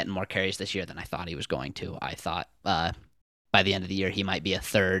going to be getting more carries this year than I thought he was going to. I thought by the end of the year he might be a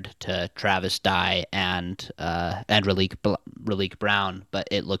third to Travis Dye and Raleek Brown, but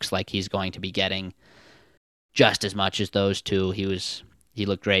it looks like he's going to be getting just as much as those two. He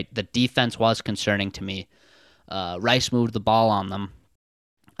looked great. The defense was concerning to me. Rice moved the ball on them,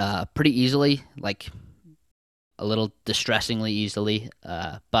 pretty easily, like a little distressingly easily.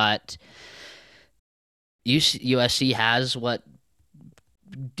 But USC has what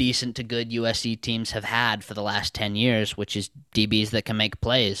decent to good USC teams have had for the last 10 years, which is DBs that can make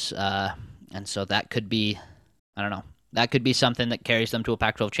plays. And so that could be, I don't know, that could be something that carries them to a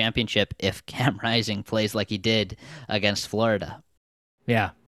Pac-12 championship if Cam Rising plays like he did against Florida.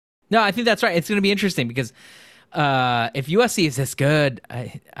 Yeah. No, I think that's right. It's going to be interesting because if USC is this good,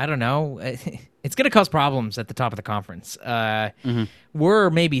 I don't know. It's going to cause problems at the top of the conference. We're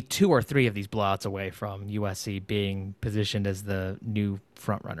maybe 2 or 3 of these blowouts away from USC being positioned as the new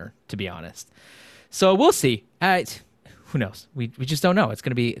front runner, to be honest. So we'll see. Who knows? We just don't know. It's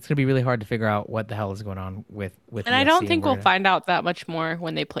gonna be really hard to figure out what the hell is going on with And USC, I don't think we'll find out that much more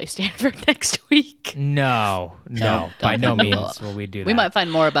when they play Stanford next week. No, by no means will we do that. We might find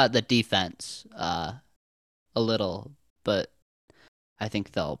more about the defense a little, but I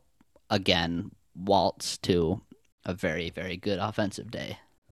think they'll again waltz to a very, very good offensive day.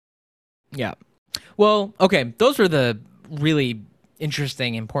 Yeah. Well, okay. Those were the really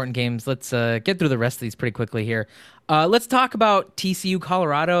interesting, important games. Let's get through the rest of these pretty quickly here. Let's talk about TCU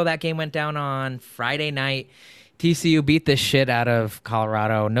Colorado. That game went down on Friday night. TCU beat the shit out of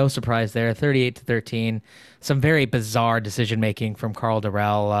Colorado. No surprise there, 38-13. Some very bizarre decision making from Karl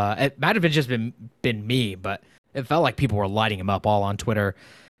Dorrell. It might have just been me, but it felt like people were lighting him up all on Twitter.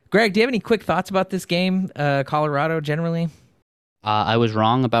 Greg, do you have any quick thoughts about this game, Colorado generally? I was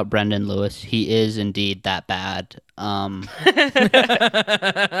wrong about Brendan Lewis. He is indeed that bad.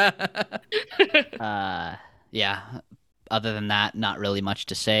 Yeah. Other than that, not really much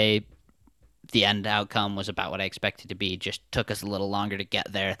to say. The end outcome was about what I expected to be. Just took us a little longer to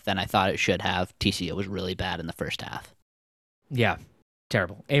get there than I thought it should have. TCU was really bad in the first half. Yeah,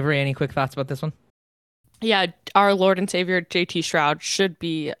 terrible. Avery, any quick thoughts about this one? Yeah, our Lord and Savior JT Shroud should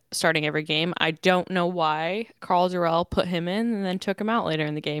be starting every game. I don't know why Karl Dorrell put him in and then took him out later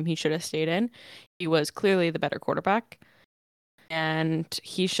in the game. He should have stayed in. He was clearly the better quarterback, and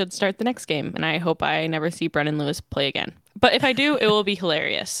he should start the next game. And I hope I never see Brendan Lewis play again. But if I do, it will be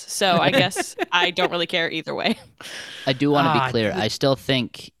hilarious. So I guess I don't really care either way. I do want to be clear. I still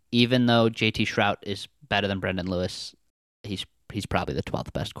think, even though JT Shroud is better than Brendan Lewis, he's probably the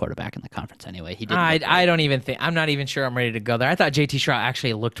 12th best quarterback in the conference anyway. He did. I don't even think. I'm not even sure I'm ready to go there. I thought JT Shroud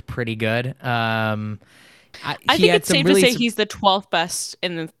actually looked pretty good. I think it's safe to say he's the 12th best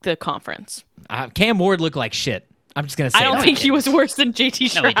in the conference. Cam Ward looked like shit. I'm just gonna say. I don't think he was worse than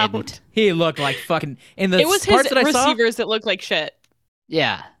JT Shroud. No, he didn't. He looked like fucking. In the it was parts his that I saw, receivers that looked like shit.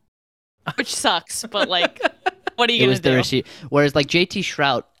 Yeah. Which sucks, but like, what are you It gonna was the do? receiver. Whereas like JT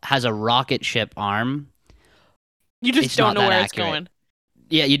Shroud has a rocket ship arm. You just It's don't not know that where accurate. it's going.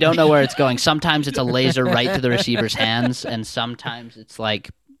 Yeah, you don't know where it's going. Sometimes it's a laser right to the receiver's hands, and sometimes it's like,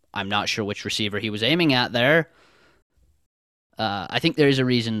 I'm not sure which receiver he was aiming at there. I think there is a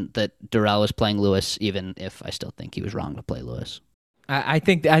reason that Dorrell was playing Lewis, even if I still think he was wrong to play Lewis. I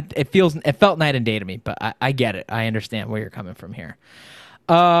think that it felt night and day to me, but I get it. I understand where you're coming from here.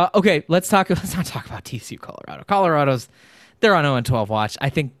 Okay, let's not talk about TCU Colorado. They're on 0-12 watch.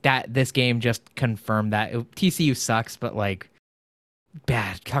 I think that this game just confirmed that TCU sucks, but like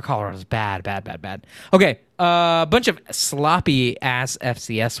bad. Colorado's bad. Okay, bunch of sloppy ass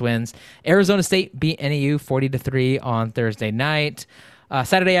FCS wins. Arizona State beat NAU 40-3 on Thursday night.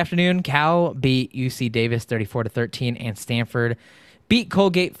 Saturday afternoon, Cal beat UC Davis 34-13, and Stanford beat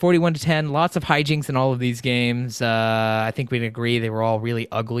Colgate 41-10. Lots of hijinks in all of these games. I think we'd agree they were all really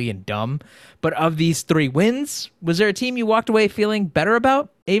ugly and dumb. But of these 3 wins, was there a team you walked away feeling better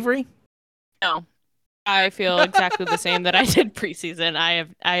about, Avery? No. I feel exactly the same that I did preseason.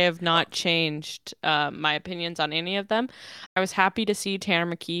 I have not changed my opinions on any of them. I was happy to see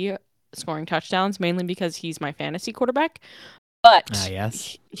Tanner McKee scoring touchdowns, mainly because he's my fantasy quarterback. But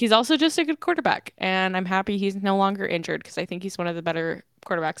yes. He's also just a good quarterback, and I'm happy he's no longer injured because I think he's one of the better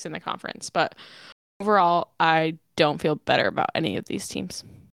quarterbacks in the conference. But overall, I don't feel better about any of these teams.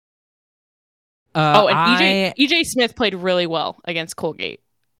 EJ Smith played really well against Colgate.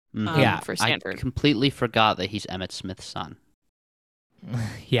 For Stanford. I completely forgot that he's Emmitt Smith's son.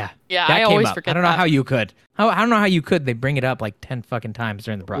 Yeah. Yeah, that I came always up. forget I don't know that. how you could. I don't know how you could. They bring it up like 10 fucking times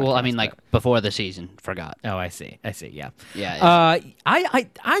during the broadcast. Well, I mean, like before the season, forgot. Oh, I see. Yeah. Yeah.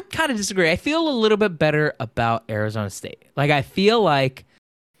 I kind of disagree. I feel a little bit better about Arizona State. Like, I feel like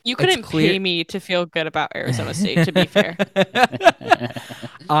you couldn't pay me to feel good about Arizona State, to be fair.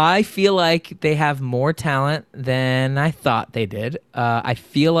 I feel like they have more talent than I thought they did. I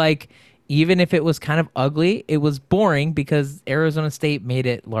feel like even if it was kind of ugly, it was boring because Arizona State made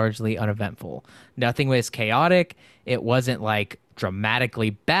it largely uneventful. Nothing was chaotic. It wasn't like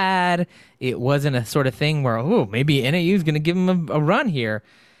dramatically bad. It wasn't a sort of thing where, oh, maybe NAU is going to give them a run here.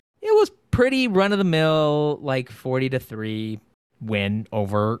 It was pretty run of the mill, like 40-3 win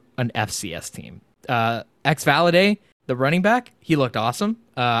over an FCS team. X Valade, the running back, he looked awesome.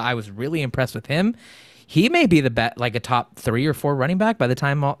 I was really impressed with him. He may be like a top 3 or 4 running back by the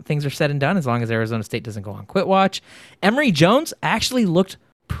time all things are said and done, as long as Arizona State doesn't go on quit watch. Emory Jones actually looked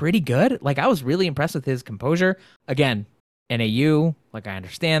pretty good. Like, I was really impressed with his composure. Again, NAU, like, I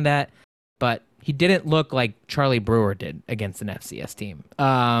understand that, but he didn't look like Charlie Brewer did against an FCS team.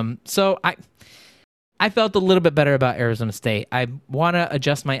 So I felt a little bit better about Arizona State. I want to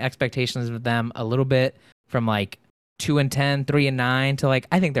adjust my expectations of them a little bit from like 2-10, 3-9 to like,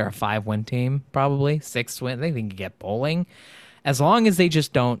 I think they're a 5-win team, probably 6 win. I think they can get bowling as long as they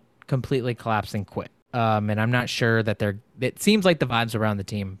just don't completely collapse and quit. And I'm not sure that it seems like the vibes around the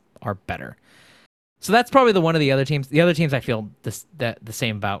team are better. So that's probably one of the other teams. The other teams I feel the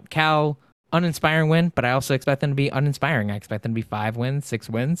same about. Cal, uninspiring win, but I also expect them to be uninspiring. I expect them to be 5 wins, 6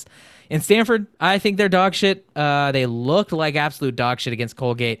 wins. In Stanford, I think they're dog shit. They looked like absolute dog shit against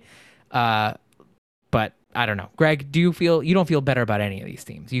Colgate. But I don't know. Greg, you don't feel better about any of these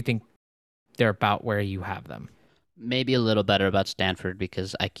teams? You think they're about where you have them? Maybe a little better about Stanford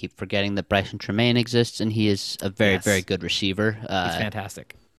because I keep forgetting that Bryson Tremaine exists, and he is a very, very good receiver. He's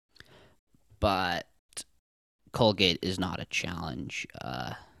fantastic. But Colgate is not a challenge.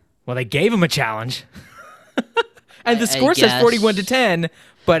 Well, they gave him a challenge. And the score says 41-10,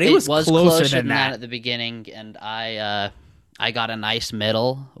 but it was closer than that at the beginning, and I got a nice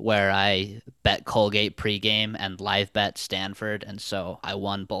middle where I bet Colgate pregame and live bet Stanford, and so I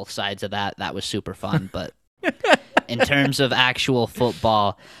won both sides of that. That was super fun, but in terms of actual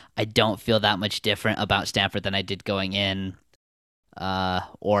football, I don't feel that much different about Stanford than I did going in,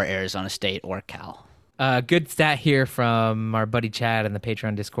 or Arizona State or Cal. Good stat here from our buddy Chad in the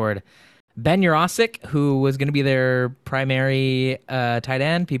Patreon Discord. Ben Urosic, who was going to be their primary tight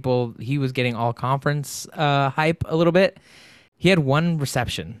end, he was getting all conference hype a little bit. He had 1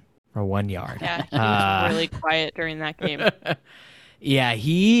 reception or 1 yard. Yeah, he was really quiet during that game. Yeah,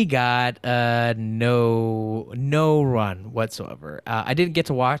 he got no run whatsoever. I didn't get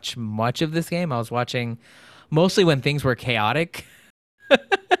to watch much of this game. I was watching mostly when things were chaotic.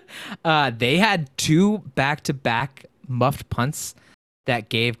 They had 2 back-to-back muffed punts that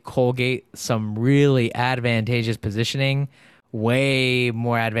gave Colgate some really advantageous positioning, way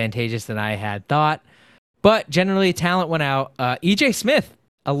more advantageous than I had thought. But generally, talent went out. E.J. Smith,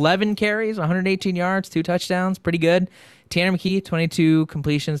 11 carries, 118 yards, 2 touchdowns, pretty good. Tanner McKee, 22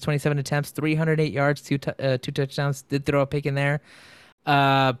 completions, 27 attempts, 308 yards, 2 touchdowns. Did throw a pick in there.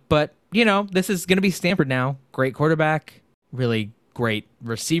 But, this is going to be Stanford now. Great quarterback, really great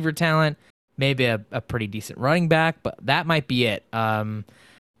receiver talent, maybe a pretty decent running back, but that might be it.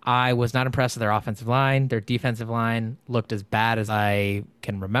 I was not impressed with their offensive line. Their defensive line looked as bad as I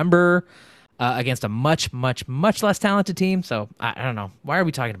can remember against a much, much, much less talented team. So I don't know. Why are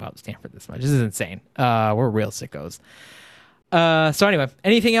we talking about Stanford this much? This is insane. We're real sickos. So anyway,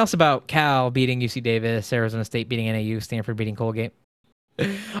 anything else about Cal beating UC Davis, Arizona State beating NAU, Stanford beating Colgate?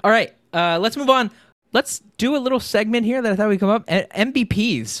 All right, let's move on. Let's do a little segment here that I thought we'd come up.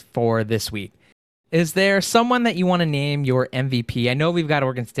 MVPs for this week. Is there someone that you want to name your MVP? I know we've got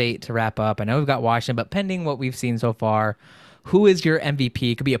Oregon State to wrap up. I know we've got Washington, but pending what we've seen so far, who is your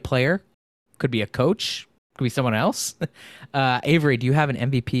MVP? Could be a player, could be a coach, could be someone else. Avery, do you have an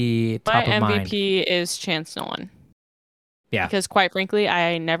MVP top of mind? My MVP is Chance Nolan. Yeah. Because quite frankly,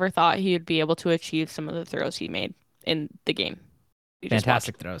 I never thought he would be able to achieve some of the throws he made in the game.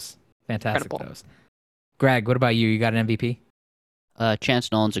 Fantastic throws. Fantastic throws. Greg, what about you? You got an MVP?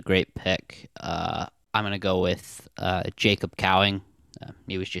 Chance Nolan's a great pick. I'm going to go with Jacob Cowing.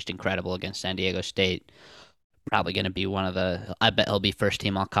 He was just incredible against San Diego State. Probably going to be I bet he'll be first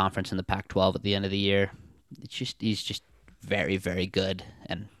team all conference in the Pac-12 at the end of the year. He's just very, very good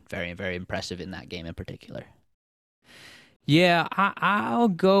and very, very impressive in that game in particular. Yeah, I'll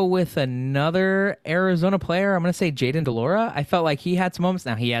go with another Arizona player. I'm going to say Jaden DeLora. I felt like he had some moments.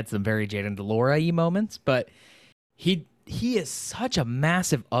 Now, he had some very Jaden DeLora-y moments, but he is such a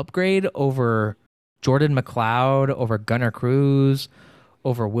massive upgrade over Jordan McLeod, over Gunnar Cruz,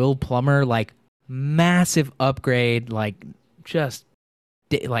 over Will Plummer. Like, massive upgrade, like, just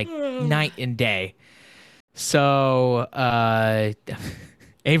night and day. So,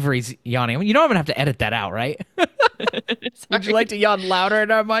 Avery's yawning. You know I'm going to have to edit that out, right? Would you like to yawn louder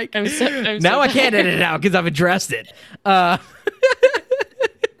in our mic? Now I can't edit it out because I've addressed it.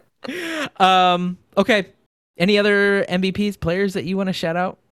 Okay. Any other MVPs, players that you want to shout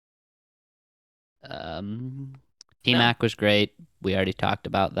out? T-Mac was great. We already talked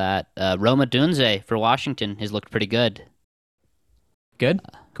about that. Roma Dunze for Washington has looked pretty good. Good.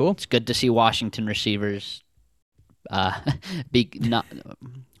 Cool. It's good to see Washington receivers be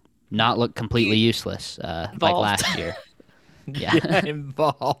not look completely useless like last year. Yeah.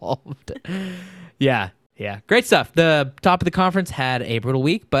 Involved. Yeah. Great stuff. The top of the conference had a brutal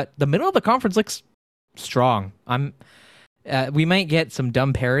week, but the middle of the conference looks strong. We might get some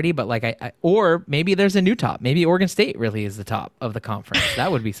dumb parity, but or maybe there's a new top. Maybe Oregon State really is the top of the conference.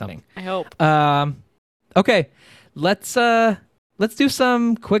 That would be something. I hope. Okay. Let's do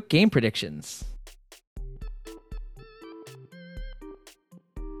some quick game predictions.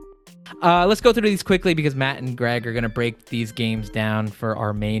 Let's go through these quickly because Matt and Greg are going to break these games down for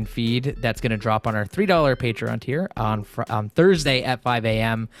our main feed. That's going to drop on our $3 Patreon tier on Thursday at 5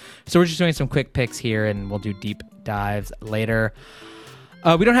 a.m. So we're just doing some quick picks here, and we'll do deep dives later.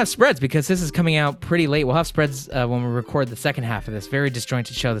 We don't have spreads because this is coming out pretty late. We'll have spreads when we record the second half of this. Very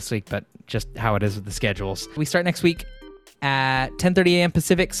disjointed show this week, but just how it is with the schedules. We start next week at 10:30 a.m.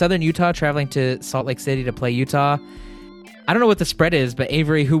 Pacific. Southern Utah traveling to Salt Lake City to play Utah. I don't know what the spread is, but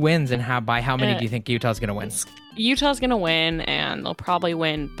Avery, who wins and by how many do you think Utah's going to win? Utah's going to win, and they'll probably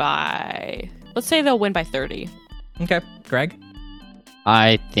win by, let's say they'll win by 30. Okay. Greg?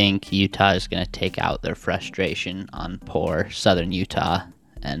 I think Utah is going to take out their frustration on poor Southern Utah,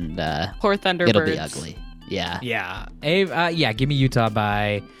 and Poor Thunderbirds. it'll be ugly. Yeah. Yeah. Give me Utah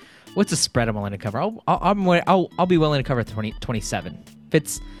by, what's the spread I'm willing to cover? I'll be willing to cover 27. If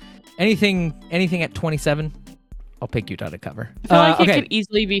it's anything at 27, I'll pick Utah to cover. I feel like it could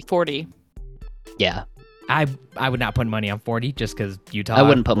easily be 40. Yeah. I would not put money on 40 just because Utah. I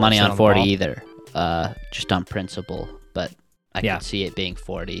wouldn't put money will sit on 40 the ball. either, just on principle, but I Yeah. could see it being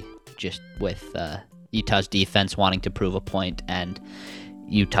 40 just with Utah's defense wanting to prove a point and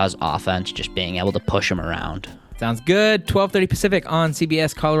Utah's offense just being able to push them around. Sounds good. 12:30 Pacific on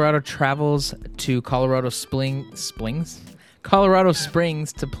CBS. Colorado travels to Colorado Springs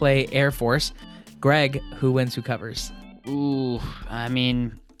to play Air Force. Greg, who wins, who covers? Ooh, I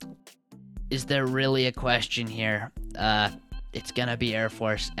mean, is there really a question here? It's going to be Air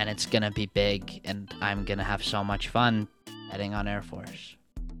Force, and it's going to be big, and I'm going to have so much fun betting on Air Force.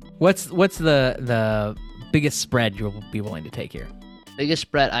 What's the biggest spread you'll be willing to take here? Biggest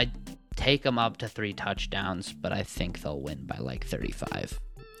spread, I'd take them up to 3 touchdowns, but I think they'll win by like 35.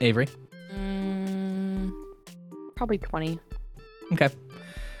 Avery? Probably 20. Okay.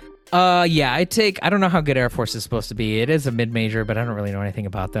 I don't know how good Air Force is supposed to be. It is a mid-major, but I don't really know anything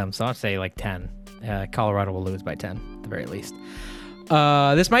about them, so I'll say like 10. Colorado will lose by 10 at the very least.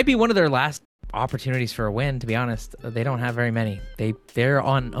 This might be one of their last opportunities for a win, to be honest. They don't have very many. They're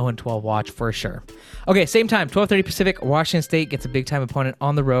on 0-12 watch for sure. Okay, same time, 12:30 Pacific. Washington State gets a big-time opponent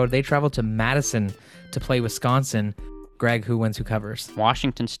on the road. They travel to Madison to play Wisconsin. Greg, who wins, who covers?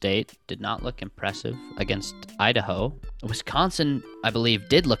 Washington State did not look impressive against Idaho. Wisconsin, I believe,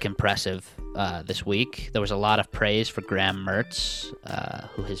 did look impressive this week. There was a lot of praise for Graham Mertz,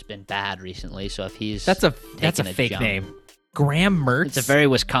 who has been bad recently. So if he's That's a fake jump, name. Graham Mertz. It's a very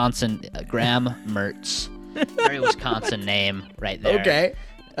Wisconsin Graham Mertz, very Wisconsin name right there. Okay,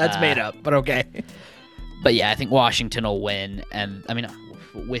 that's made up, but okay. But yeah, I think Washington will win, and I mean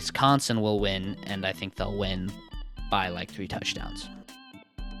Wisconsin will win, and I think they'll win by like 3 touchdowns.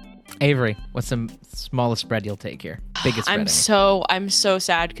 Avery, what's the smallest spread you'll take here? Biggest spread. I'm so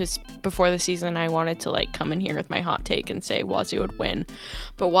sad because before the season I wanted to like come in here with my hot take and say Wazoo would win,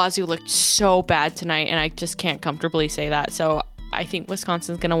 but Wazoo looked so bad tonight, and I just can't comfortably say that. So I think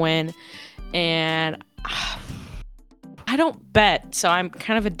Wisconsin's gonna win, and I don't bet, so I'm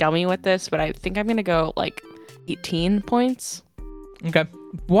kind of a dummy with this, but I think I'm gonna go like 18 points. Okay.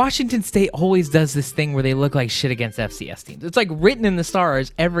 Washington State always does this thing where they look like shit against FCS teams. It's like written in the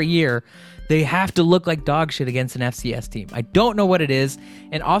stars every year. They have to look like dog shit against an FCS team. I don't know what it is.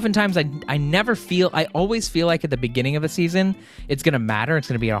 And oftentimes I always feel like at the beginning of a season, it's going to matter. It's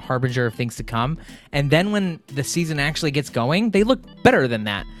going to be a harbinger of things to come. And then when the season actually gets going, they look better than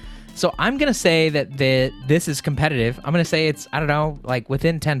that. So I'm going to say that this is competitive. I'm going to say it's, I don't know, like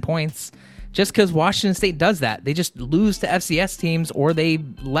within 10 points. Just because Washington State does that. They just lose to FCS teams, or they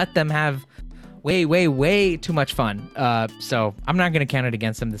let them have way, way, way too much fun. So I'm not going to count it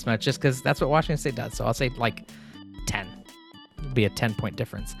against them this much just because that's what Washington State does. So I'll say like 10. It'll be a 10-point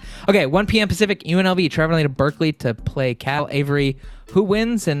difference. Okay, 1 p.m. Pacific, UNLV traveling to Berkeley to play Cal. Avery, who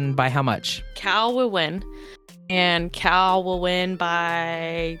wins and by how much? Cal will win, and Cal will win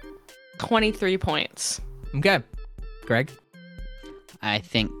by 23 points. Okay. Greg? I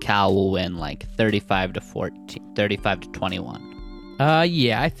think Cal will win like 35-14, 35-21.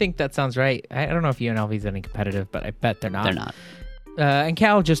 Yeah, I think that sounds right. I don't know if UNLV is any competitive, but I bet they're not. They're not. And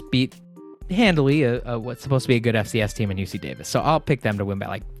Cal just beat handily what's supposed to be a good FCS team in UC Davis. So I'll pick them to win by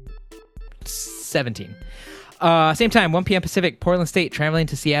like 17. Same time, 1 p.m. Pacific, Portland State traveling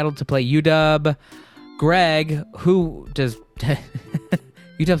to Seattle to play UW. Greg, who does...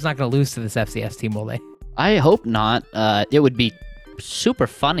 UW's not going to lose to this FCS team, will they? I hope not. It would be super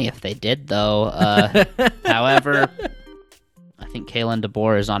funny if they did, though. However, I think Kalen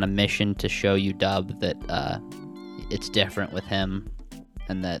DeBoer is on a mission to show UW that it's different with him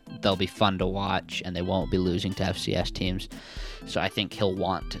and that they'll be fun to watch and they won't be losing to FCS teams. So I think he'll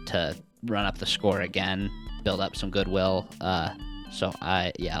want to run up the score again, build up some goodwill. So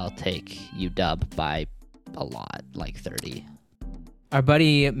I'll take UW by a lot, like 30. Our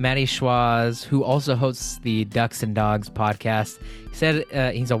buddy Matty Schwaz, who also hosts the Ducks and Dogs podcast, said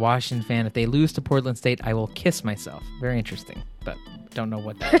he's a Washington fan. If they lose to Portland State, I will kiss myself. Very interesting, but don't know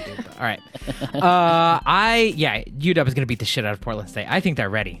what that would do. But, all right. UW is going to beat the shit out of Portland State. I think they're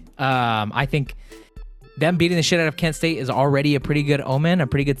ready. I think them beating the shit out of Kent State is already a pretty good omen, a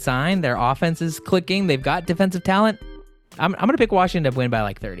pretty good sign. Their offense is clicking. They've got defensive talent. I'm going to pick Washington to win by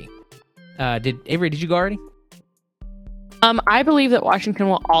like 30. Avery, did you go already? I believe that Washington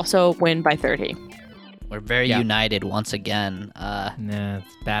will also win by 30. We're very united once again. Nah,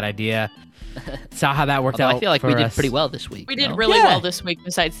 it's a bad idea. Saw how that worked out. I feel like we did us. pretty well this week. We did really well this week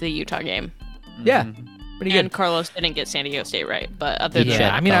besides the Utah game. Yeah, pretty good. And Carlos didn't get San Diego State right, but other than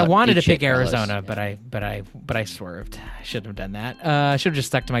that, I mean, I wanted to pick Carlos. Arizona, but I swerved. I shouldn't have done that. Should have just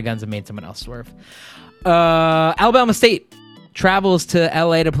stuck to my guns and made someone else swerve. Alabama State travels to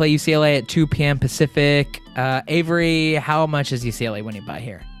LA to play UCLA at 2 p.m. Pacific. Avery, how much is UCLA winning by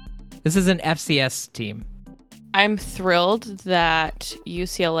here? This is an FCS team. I'm thrilled that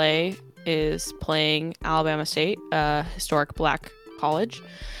UCLA is playing Alabama State, a historic black college.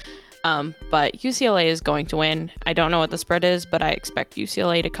 But UCLA is going to win. I don't know what the spread is, but I expect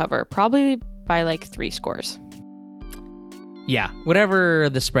UCLA to cover probably by like 3 scores. Yeah, whatever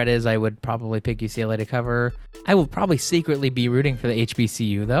the spread is, I would probably pick UCLA to cover. I will probably secretly be rooting for the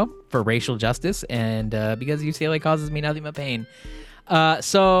HBCU, though, for racial justice, and because UCLA causes me nothing but pain.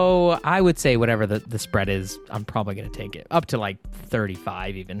 So I would say whatever the spread is, I'm probably going to take it. Up to like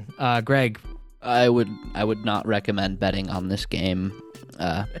 35 even. Greg? I would not recommend betting on this game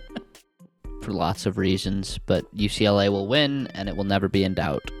for lots of reasons, but UCLA will win, and it will never be in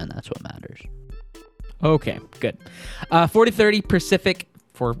doubt, and that's what matters. Okay, good. 4:30 Pacific,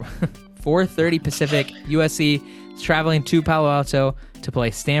 4:30 Pacific, USC is traveling to Palo Alto to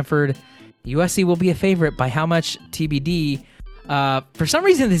play Stanford. USC will be a favorite by how much TBD. For some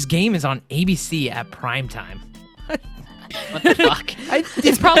reason, this game is on ABC at primetime. What the fuck?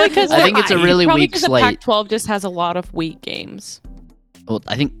 It's probably because I think it's a really weak slate. The Pac-12 just has a lot of weak games. Well,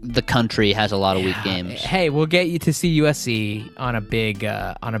 I think the country has a lot of weak games. Hey, we'll get you to see USC on a big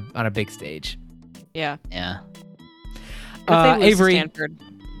on a big stage. Yeah. Yeah. If they lose to Avery. Stanford.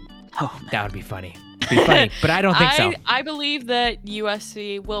 Oh, that would be funny. But I don't think so. I believe that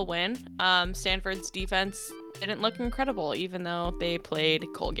USC will win. Stanford's defense didn't look incredible, even though they played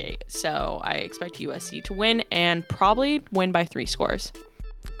Colgate. So I expect USC to win and probably win by 3 scores.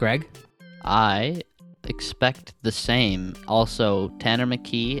 Greg? I expect the same. Also, Tanner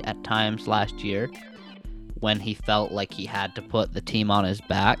McKee at times last year, when he felt like he had to put the team on his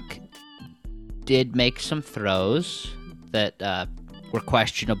back, did make some throws that were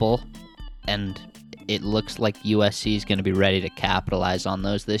questionable, and it looks like USC is going to be ready to capitalize on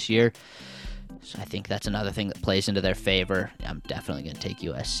those this year. So I think that's another thing that plays into their favor. I'm definitely going to take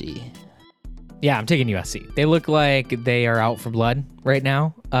USC. Yeah, I'm taking USC. They look like they are out for blood right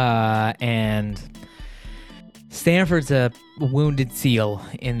now, and Stanford's a wounded seal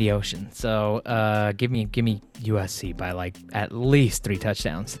in the ocean. So give me USC by like at least 3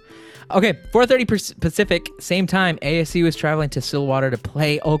 touchdowns. Okay, 4:30 Pacific, same time. ASU is traveling to Stillwater to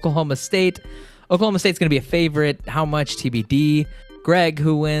play Oklahoma State. Oklahoma State's going to be a favorite. How much TBD? Greg,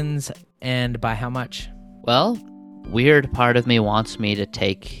 who wins and by how much? Well, weird part of me wants me to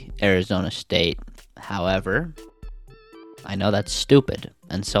take Arizona State. However, I know that's stupid,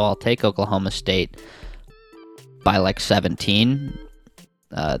 and so I'll take Oklahoma State by like 17.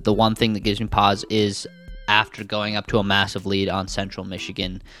 The one thing that gives me pause is after going up to a massive lead on Central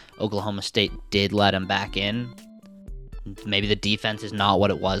Michigan, Oklahoma State did let them back in. Maybe the defense is not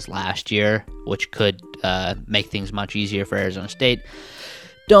what it was last year, which could make things much easier for Arizona State.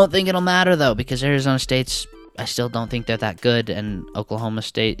 Don't think it'll matter, though, because Arizona State's, I still don't think they're that good, and Oklahoma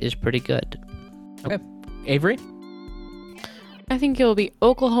State is pretty good. Okay. Avery? I think it will be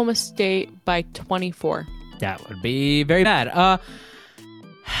Oklahoma State by 24. That would be very bad.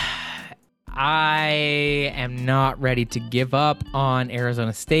 I am not ready to give up on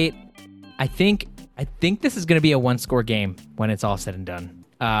Arizona State. I think this is going to be a one-score game when it's all said and done.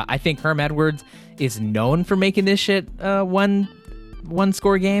 I think Herm Edwards is known for making this shit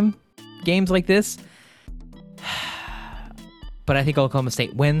one-score games like this. But I think Oklahoma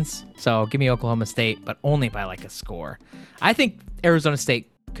State wins, so give me Oklahoma State, but only by like a score. I think Arizona State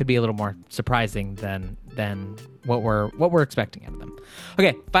could be a little more surprising than what we're expecting out of them.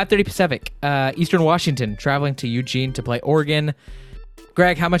 Okay, 5:30 Pacific. Eastern Washington traveling to Eugene to play Oregon.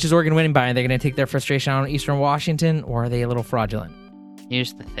 Greg, how much is Oregon winning by? Are they going to take their frustration out on Eastern Washington, or are they a little fraudulent?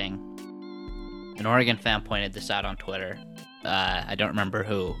 Here's the thing. An Oregon fan pointed this out on Twitter. I don't remember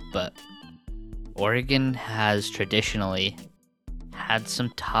who, but Oregon has traditionally had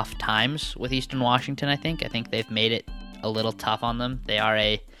some tough times with Eastern Washington, I think. I think they've made it a little tough on them. They are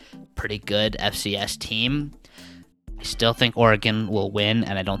a pretty good FCS team. I still think Oregon will win,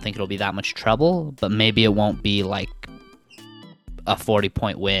 and I don't think it'll be that much trouble, but maybe it won't be like a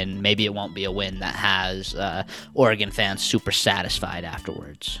 40-point win. Maybe it won't be a win that has Oregon fans super satisfied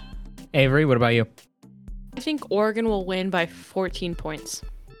afterwards. Avery, what about you? I think Oregon will win by 14 points.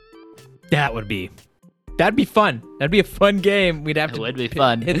 That'd be fun. That'd be a fun game. We'd have It to would be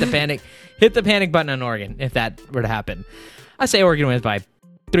fun. hit the panic button on Oregon if that were to happen. I say Oregon wins by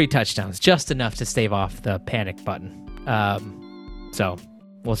 3 touchdowns, just enough to stave off the panic button. So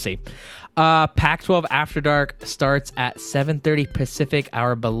we'll see. Pac-12 After Dark starts at 7:30 Pacific.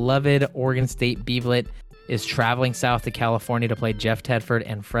 Our beloved Oregon State Beavlet is traveling south to California to play Jeff Tedford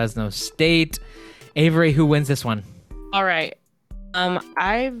and Fresno State. Avery, who wins this one? All right.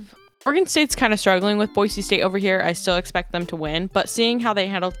 Oregon State's kind of struggling with Boise State over here. I still expect them to win, but seeing how they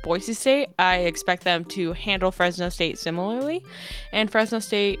handled Boise State, I expect them to handle Fresno State similarly. And Fresno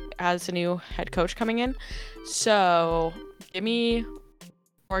State has a new head coach coming in. So give me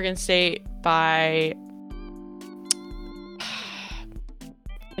Oregon State by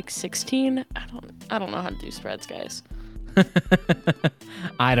like 16. I don't know how to do spreads, guys.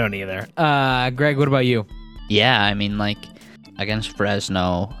 I don't either. Greg, what about you? Yeah, I mean, like, against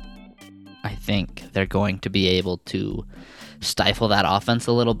Fresno, I think they're going to be able to stifle that offense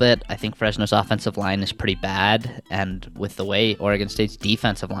a little bit. I think Fresno's offensive line is pretty bad, and with the way Oregon State's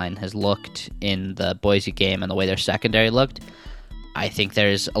defensive line has looked in the Boise game and the way their secondary looked, I think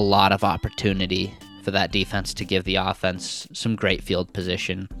there's a lot of opportunity for that defense to give the offense some great field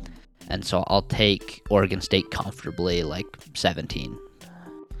position. And so I'll take Oregon State comfortably, like 17.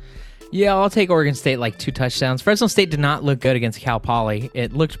 Yeah, I'll take Oregon State like 2 touchdowns. Fresno State did not look good against Cal Poly.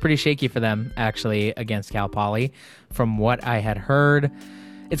 It looked pretty shaky for them, actually, against Cal Poly, from what I had heard.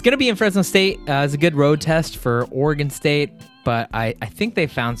 It's going to be in Fresno State. It's a good road test for Oregon State, but I think they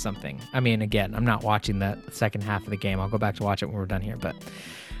found something. I mean, again, I'm not watching the second half of the game. I'll go back to watch it when we're done here, but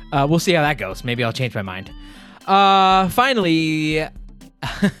we'll see how that goes. Maybe I'll change my mind. Finally,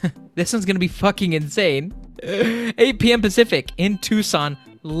 this one's going to be fucking insane. 8 p.m. Pacific in Tucson.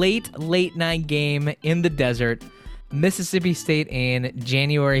 Late night game in the desert. Mississippi State and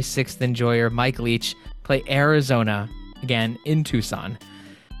January 6th enjoyer Mike Leach play Arizona again in Tucson.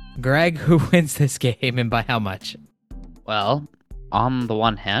 Greg, who wins this game and by how much? Well, on the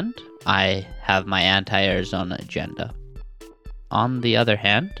one hand, I have my anti-Arizona agenda. On the other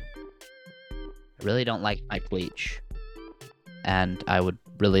hand, I really don't like Mike Leach, and I would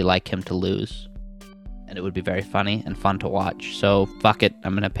really like him to lose. And it would be very funny and fun to watch. So, fuck it.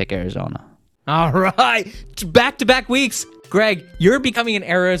 I'm going to pick Arizona. All right. Back-to-back weeks. Greg, you're becoming an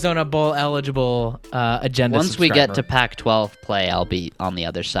Arizona Bowl eligible agenda Once we get to subscriber. Pac-12 play, I'll be on the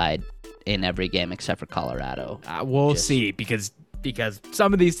other side in every game except for Colorado. We'll see, because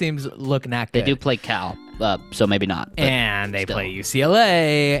some of these teams look not good. They do play Cal, so maybe not. but And they still. play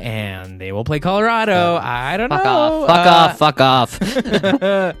UCLA, and they will play Colorado. I don't Fuck know. off. Fuck off.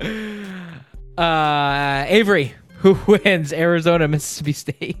 Avery, who wins Arizona, Mississippi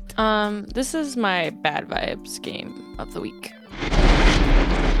State? This is my bad vibes game of the week.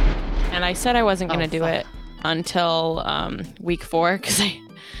 And I said I wasn't going to do it until week 4 because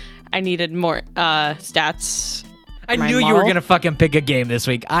I needed more stats. I my knew you were model. going to fucking pick a game this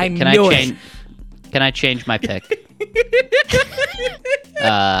week. I Can knew I it. change? Can I change my pick?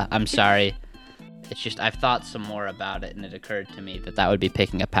 I'm sorry. It's just I've thought some more about it, and it occurred to me that would be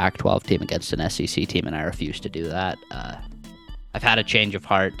picking a Pac-12 team against an SEC team, and I refuse to do that. I've had a change of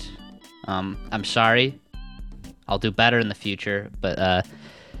heart. I'm sorry. I'll do better in the future, but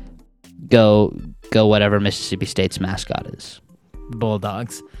go whatever Mississippi State's mascot is.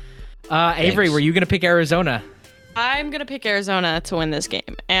 Bulldogs. Avery, Thanks. were you going to pick Arizona? I'm going to pick Arizona to win this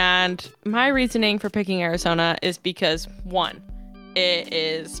game. And my reasoning for picking Arizona is because, one, it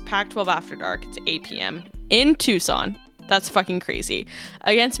is Pac-12 After Dark. It's 8 p.m. in Tucson. That's fucking crazy.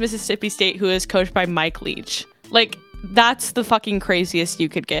 Against Mississippi State, who is coached by Mike Leach. Like, that's the fucking craziest you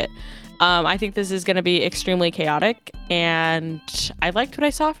could get. I think this is going to be extremely chaotic, and I liked what I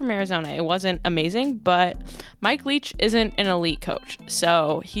saw from Arizona. It wasn't amazing, but Mike Leach isn't an elite coach,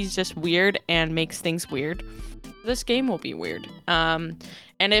 so he's just weird and makes things weird. This game will be weird. And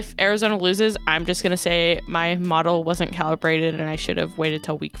if Arizona loses, I'm just going to say my model wasn't calibrated, and I should have waited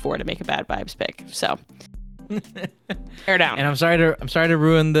till week 4 to make a bad vibes pick. So, tear down. And I'm sorry to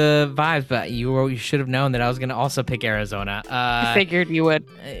ruin the vibes, but you should have known that I was going to also pick Arizona. I figured you would.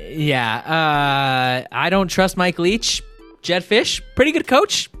 Yeah. I don't trust Mike Leach. Jedd Fisch, pretty good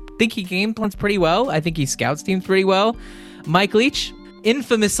coach. Think he game plans pretty well. I think he scouts teams pretty well. Mike Leach,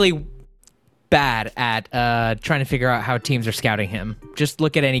 infamously bad at trying to figure out how teams are scouting him. Just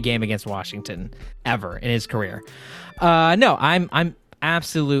look at any game against Washington ever in his career. No, I'm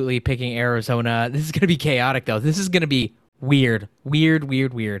absolutely picking Arizona. This is going to be chaotic, though. This is going to be weird.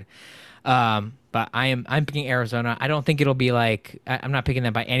 But I'm picking Arizona. I don't think it'll be like, I'm not picking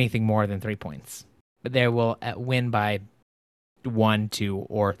them by anything more than 3 points. But they will win by 1, 2,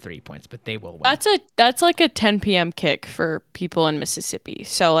 or 3 points. But they will win. That's like a 10 p.m. kick for people in Mississippi.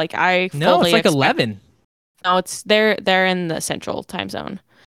 So like No, it's like 11. No, they're in the Central Time Zone.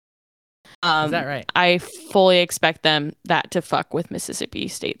 Is that right? I fully expect that to fuck with Mississippi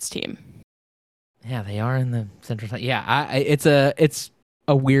State's team. Yeah, they are in the Central Time. Yeah, it's a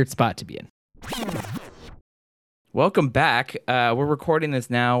weird spot to be in. Welcome back. We're recording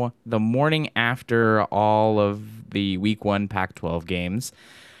this now the morning after all of the Week 1 Pac-12 games.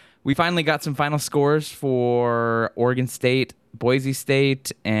 We finally got some final scores for Oregon State, Boise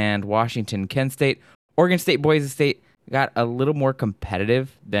State, and Washington-Kent State. Oregon State, Boise State got a little more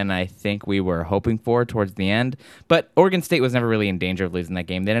competitive than I think we were hoping for towards the end. But Oregon State was never really in danger of losing that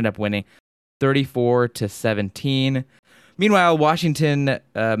game. They ended up winning 34-17. Meanwhile, Washington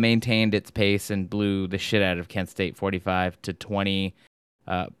maintained its pace and blew the shit out of Kent State 45-20.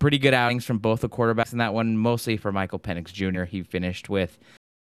 Pretty good outings from both the quarterbacks in that one, mostly for Michael Penix Jr. He finished with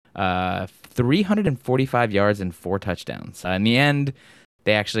 345 yards and 4 touchdowns. In the end,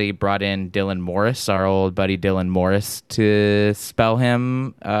 they actually brought in Dylan Morris, our old buddy Dylan Morris, to spell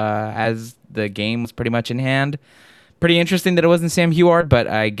him as the game was pretty much in hand. Pretty interesting that it wasn't Sam Huard, but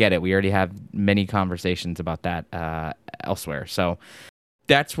I get it. We already have many conversations about that elsewhere. So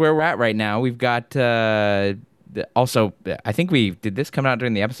that's where we're at right now. We've got also, I think did this come out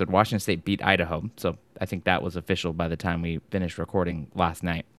during the episode? Washington State beat Idaho. So I think that was official by the time we finished recording last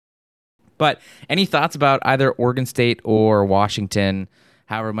night. But any thoughts about either Oregon State or Washington?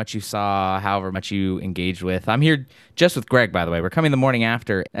 However much you saw, however much you engaged with. I'm here just with Greg, by the way. We're coming the morning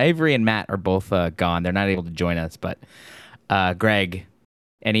after. Avery and Matt are both gone. They're not able to join us. But Greg,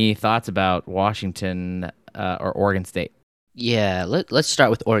 any thoughts about Washington or Oregon State? Yeah, let's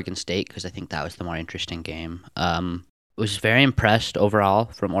start with Oregon State because I think that was the more interesting game. Was very impressed overall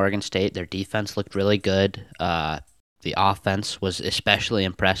from Oregon State. Their defense looked really good. The offense was especially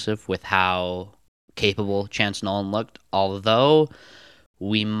impressive with how capable Chance Nolan looked, although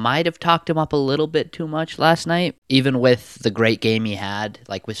we might have talked him up a little bit too much last night. Even with the great game he had,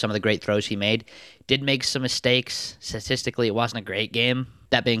 like with some of the great throws he made, did make some mistakes. Statistically, it wasn't a great game.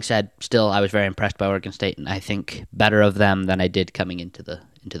 That being said, still, I was very impressed by Oregon State, and I think better of them than I did coming into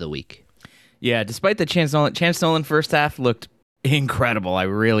the week. Yeah, despite the Chance Nolan first half looked incredible. I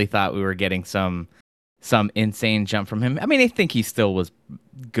really thought we were getting some insane jump from him. I mean, I think he still was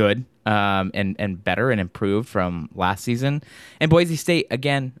good and better and improved from last season. And Boise State,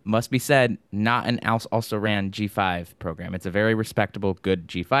 again, must be said, not an also-ran G5 program. It's a very respectable, good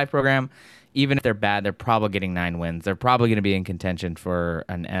G5 program. Even if they're bad, they're probably getting 9 wins. They're probably going to be in contention for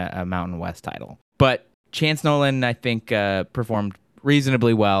a Mountain West title. But Chance Nolan, I think, performed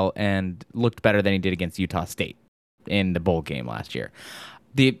reasonably well and looked better than he did against Utah State in the bowl game last year.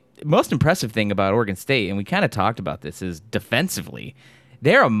 The most impressive thing about Oregon State, and we kind of talked about this, is defensively,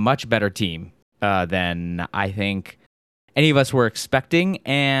 they're a much better team than I think any of us were expecting,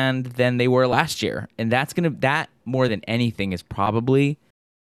 and than they were last year. And that more than anything is probably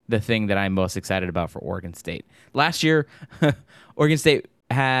the thing that I'm most excited about for Oregon State. Last year, Oregon State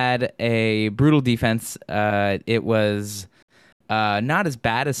had a brutal defense. It was not as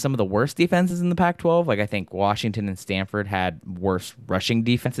bad as some of the worst defenses in the Pac-12. Like I think Washington and Stanford had worse rushing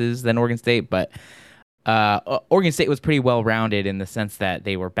defenses than Oregon State, but Oregon State was pretty well-rounded in the sense that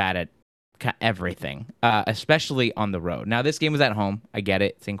they were bad at everything, especially on the road. Now, this game was at home. I get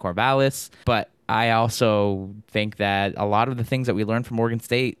it. It's in Corvallis, but I also think that a lot of the things that we learned from Oregon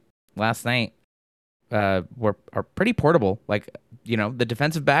State last night are pretty portable. Like, the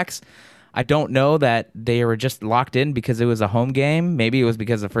defensive backs, I don't know that they were just locked in because it was a home game. Maybe it was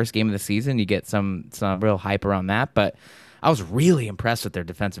because the first game of the season, you get some real hype around that. But I was really impressed with their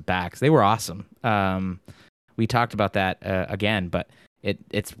defensive backs. They were awesome. We talked about that again, but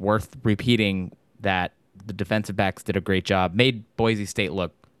it's worth repeating that the defensive backs did a great job, made Boise State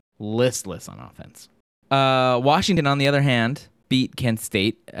look listless on offense. Washington, on the other hand, beat Kent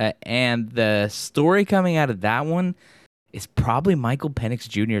State, and the story coming out of that one is probably Michael Penix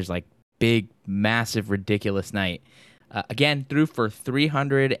Jr.'s big, massive, ridiculous night. Again, threw for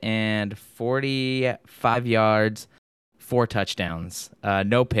 345 yards, 4 touchdowns,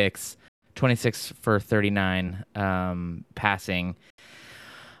 no picks, 26 for 39 passing.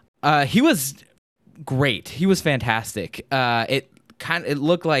 He was great. He was fantastic. It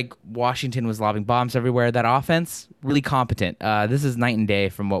looked like Washington was lobbing bombs everywhere. That offense, really competent. This is night and day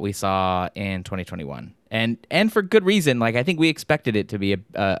from what we saw in 2021. And for good reason. I think we expected it to be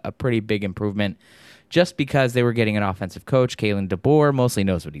a pretty big improvement just because they were getting an offensive coach. Kalen DeBoer mostly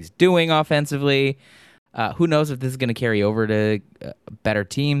knows what he's doing offensively. Who knows if this is going to carry over to better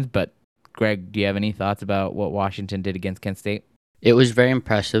teams, but Greg, do you have any thoughts about what Washington did against Kent State? It was very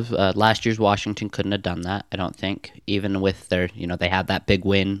impressive. Last year's Washington couldn't have done that, I don't think, even with their, they had that big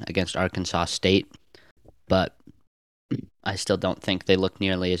win against Arkansas State, but I still don't think they looked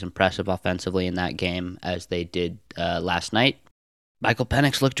nearly as impressive offensively in that game as they did last night. Michael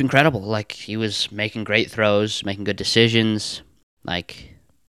Penix looked incredible. He was making great throws, making good decisions,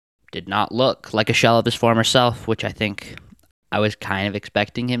 did not look like a shell of his former self, which I think I was kind of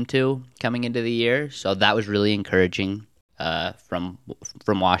expecting him to coming into the year, so that was really encouraging. From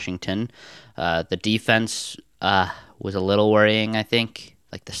Washington. The defense was a little worrying, I think.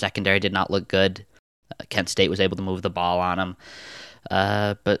 The secondary did not look good. Kent State was able to move the ball on them.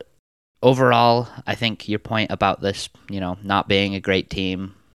 But overall, I think your point about this, not being a great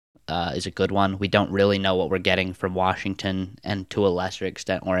team is a good one. We don't really know what we're getting from Washington and to a lesser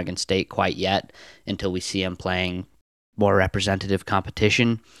extent Oregon State quite yet until we see them playing more representative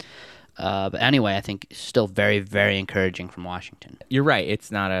competition. But anyway, I think still very, very encouraging from Washington. You're right. It's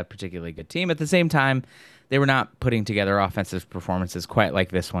not a particularly good team. At the same time, they were not putting together offensive performances quite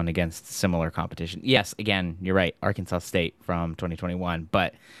like this one against similar competition. Yes, again, you're right. Arkansas State from 2021.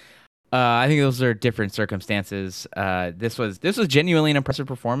 But I think those are different circumstances. This was genuinely an impressive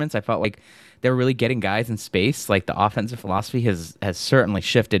performance. I felt like they were really getting guys in space. The offensive philosophy has certainly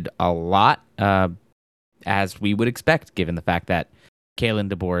shifted a lot, as we would expect, given the fact that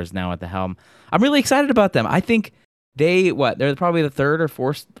Kalen DeBoer is now at the helm. I'm really excited about them. I think they're probably the third or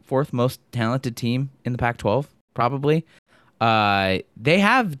fourth most talented team in the Pac-12, probably. They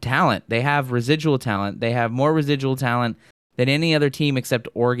have talent. They have residual talent. They have more residual talent than any other team except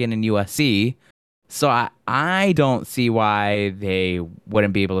Oregon and USC. So I don't see why they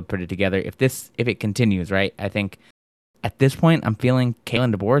wouldn't be able to put it together if it continues, right? I think at this point I'm feeling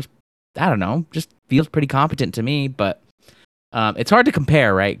Kalen DeBoer, I don't know, just feels pretty competent to me, but it's hard to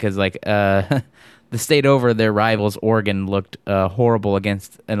compare, right? Because the state over their rivals, Oregon, looked horrible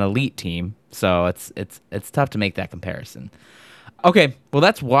against an elite team, so it's tough to make that comparison. Okay, well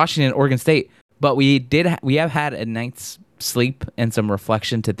that's Washington, Oregon State, but we have had a night's sleep and some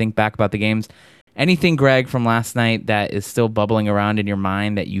reflection to think back about the games. Anything, Greg, from last night that is still bubbling around in your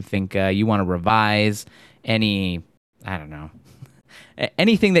mind that you think you want to revise? Any, I don't know.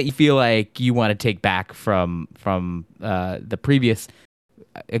 Anything that you feel like you want to take back from the previous?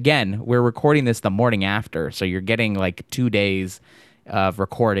 Again, we're recording this the morning after, so you're getting 2 days of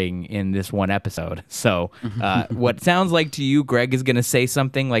recording in this one episode. So what sounds like to you, Greg is going to say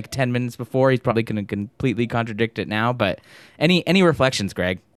something 10 minutes before. He's probably going to completely contradict it now. But any reflections,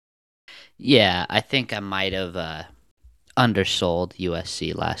 Greg? Yeah, I think I might have undersold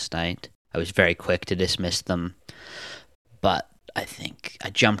USC last night. I was very quick to dismiss them, but I think I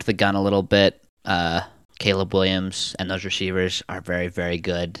jumped the gun a little bit. Caleb Williams and those receivers are very, very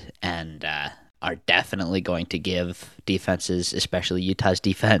good and are definitely going to give defenses, especially Utah's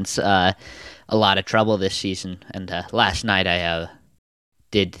defense, a lot of trouble this season. And last night I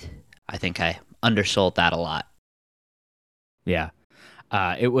think I undersold that a lot. Yeah.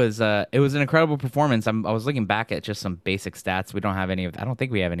 It was an incredible performance. I was looking back at just some basic stats. I don't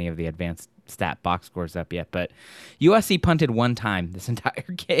think we have any of the advanced stat box scores up yet, but USC punted 1 time this entire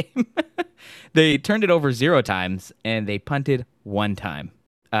game. They turned it over 0 times and they punted 1 time.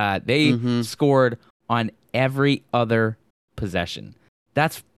 They scored on every other possession.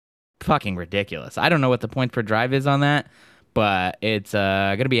 That's fucking ridiculous. I don't know what the point per drive is on that, but it's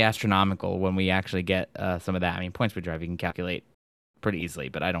going to be astronomical when we actually get some of that. I mean, points per drive you can calculate pretty easily,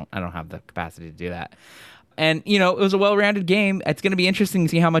 but I don't have the capacity to do that. And it was a well-rounded game. It's going to be interesting to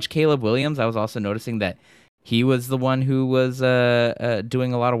see how much Caleb Williams. I was also noticing that he was the one who was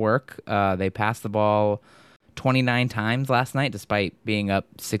doing a lot of work. They passed the ball 29 times last night, despite being up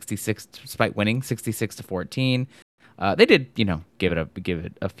 66, despite winning 66-14. They did, give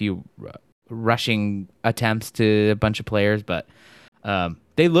it a few rushing attempts to a bunch of players, but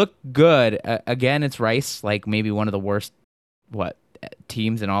they look good. Again, it's Rice, like maybe one of the worst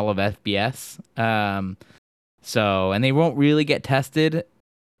teams in all of FBS. And they won't really get tested,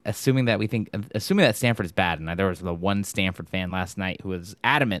 assuming that Stanford is bad. And there was the one Stanford fan last night who was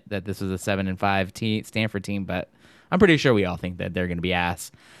adamant that this was a 7-5 Stanford team, but I'm pretty sure we all think that they're going to be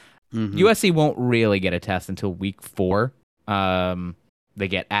ass. Mm-hmm. USC won't really get a test until week 4. They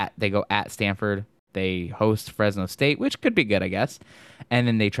go at Stanford. They host Fresno State, which could be good, I guess. And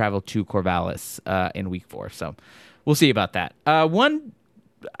then they travel to Corvallis in week 4. So we'll see about that.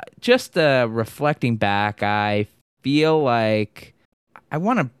 Reflecting back, I feel like I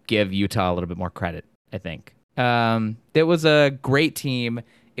want to give Utah a little bit more credit, I think. It was a great team.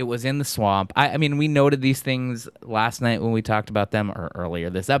 It was in the swamp. I mean, we noted these things last night when we talked about them, or earlier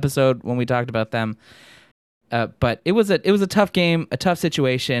this episode when we talked about them. But it was a tough game, a tough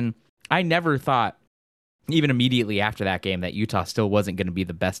situation. I never thought, even immediately after that game, that Utah still wasn't going to be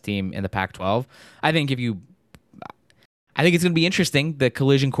the best team in the Pac-12. I think it's going to be interesting, the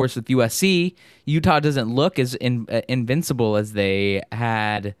collision course with USC. Utah doesn't look as invincible as they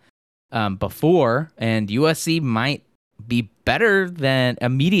had before, and USC might be better than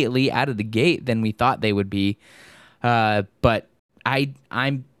immediately out of the gate than we thought they would be. But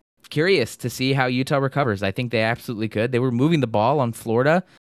I'm curious to see how Utah recovers. I think they absolutely could. They were moving the ball on Florida.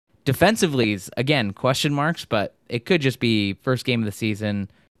 Defensively, again, question marks, but it could just be first game of the season.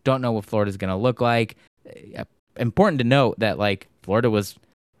 Don't know what Florida's going to look like. Important to note that Florida was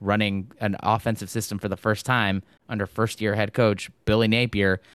running an offensive system for the first time under first-year head coach Billy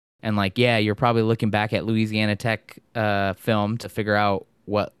Napier, and you're probably looking back at Louisiana Tech film to figure out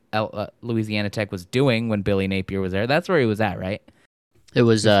what Louisiana Tech was doing when Billy Napier was there. That's where he was at, right? It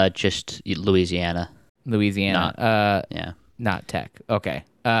was just Louisiana. Not Tech. Okay.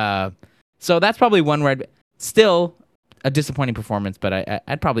 So that's probably one where still a disappointing performance, but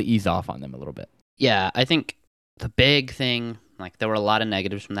I'd probably ease off on them a little bit. Yeah, I think the big thing, there were a lot of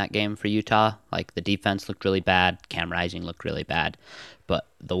negatives from that game for Utah. The defense looked really bad. Cam Rising looked really bad. But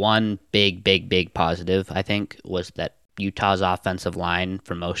the one big positive, I think, was that Utah's offensive line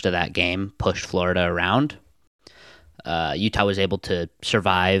for most of that game pushed Florida around. Utah was able to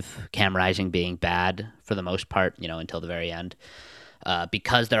survive Cam Rising being bad for the most part, until the very end,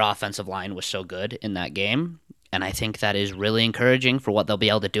 because their offensive line was so good in that game. And I think that is really encouraging for what they'll be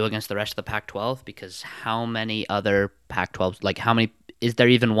able to do against the rest of the Pac-12, because how many other Pac-12s, is there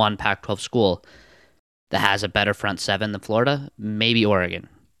even one Pac-12 school that has a better front seven than Florida? Maybe Oregon.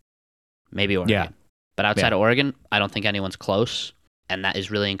 Yeah. But outside of Oregon, I don't think anyone's close, and that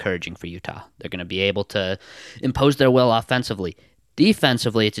is really encouraging for Utah. They're going to be able to impose their will offensively.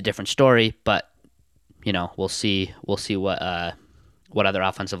 Defensively, it's a different story, but we'll see what other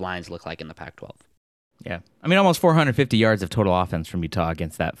offensive lines look like in the Pac-12. Yeah. I mean, almost 450 yards of total offense from Utah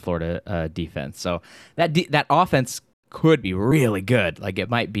against that Florida defense. So that offense could be really good. It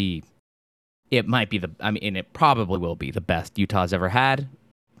might be and it probably will be the best Utah's ever had.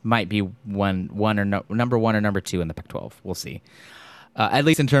 Might be number one or number 2 in the Pac-12. We'll see. At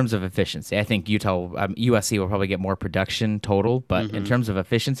least in terms of efficiency. I think USC will probably get more production total, but in terms of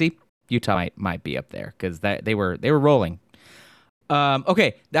efficiency, Utah might be up there because they were rolling.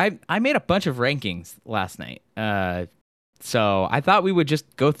 Okay, I made a bunch of rankings last night, so I thought we would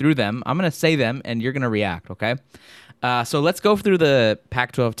just go through them. I'm going to say them, and you're going to react, okay? So let's go through the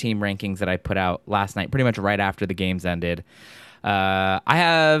Pac-12 team rankings that I put out last night, pretty much right after the games ended. I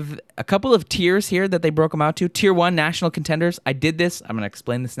have a couple of tiers here that they broke them out to. Tier 1, national contenders. I did this. I'm going to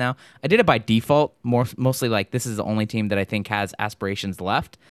explain this now. I did it by default, mostly this is the only team that I think has aspirations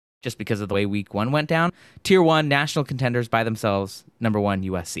left, just because of the way week 1 went down. Tier 1, national contenders by themselves. Number 1,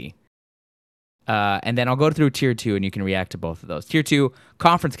 USC. And then I'll go through Tier 2, and you can react to both of those. Tier 2,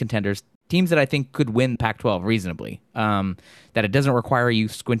 conference contenders. Teams that I think could win Pac-12 reasonably. That it doesn't require you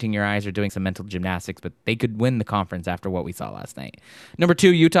squinting your eyes or doing some mental gymnastics, but they could win the conference after what we saw last night. Number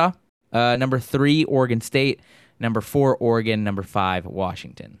 2, Utah. Number 3, Oregon State. Number 4, Oregon. Number 5,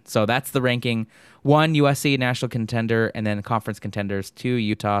 Washington. So that's the ranking. 1, USC, national contender, and then conference contenders. 2,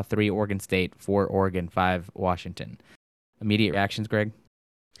 Utah. 3, Oregon State. 4, Oregon. 5, Washington. Immediate reactions, Greg?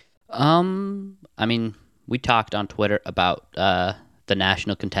 I mean, we talked on Twitter about the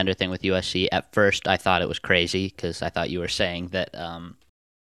national contender thing with USC. At first, I thought it was crazy because I thought you were saying that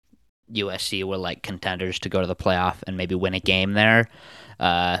USC were like contenders to go to the playoff and maybe win a game there.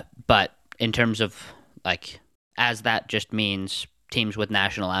 But in terms of like, as that just means teams with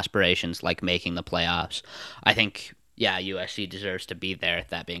national aspirations like making the playoffs, I think, yeah, USC deserves to be there.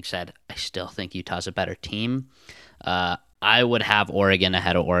 That being said, I still think Utah's a better team. I would have Oregon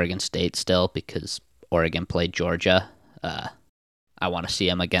ahead of Oregon State still because Oregon played Georgia. I want to see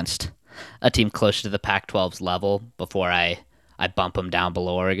them against a team closer to the Pac-12's level before I bump them down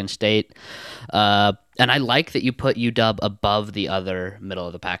below Oregon State. And I like that you put UW above the other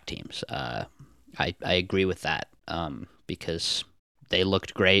middle-of-the-pack teams. I agree with that because they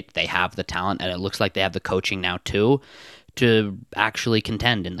looked great. They have the talent, and it looks like they have the coaching now, too, to actually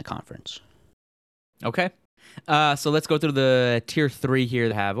contend in the conference. Okay. So let's go through the tier 3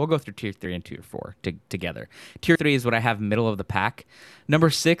 here. We'll go through tier 3 and tier 4 together. Tier 3 is what I have middle of the pack. Number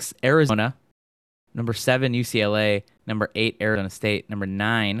 6, Arizona. Number 7, UCLA. Number 8, Arizona State. Number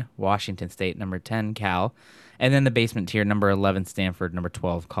 9, Washington State. Number 10, Cal. And then the basement tier, number 11, Stanford. Number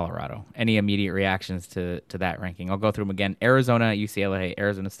 12, Colorado. Any immediate reactions to that ranking? I'll go through them again. Arizona, UCLA,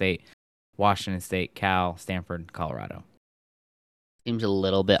 Arizona State, Washington State, Cal, Stanford, Colorado. Seems a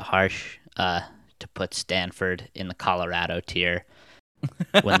little bit harsh to put Stanford in the Colorado tier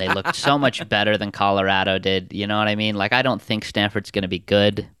when they looked so much better than Colorado did. You know what I mean? Like, I don't think Stanford's going to be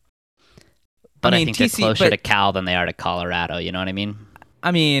good, but I think they're closer to Cal than they are to Colorado. You know what I mean? I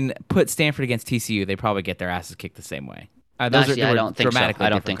mean, put Stanford against TCU, they probably get their asses kicked the same way. I don't think so. I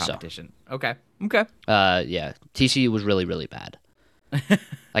don't think so. Okay. Yeah, TCU was really, really bad.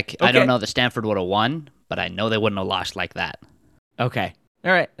 Like, okay. I don't know that Stanford would have won, but I know they wouldn't have lost like that. Okay.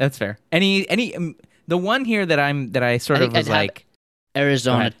 All right, that's fair. The one here that I sort of was like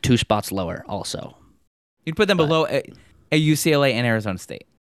Arizona 2 spots lower also. You'd put them below a UCLA and Arizona State.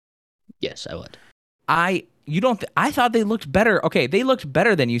 Yes, I would. I thought they looked better. Okay, they looked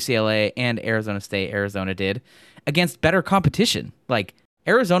better than UCLA and Arizona State. Arizona did against better competition. Like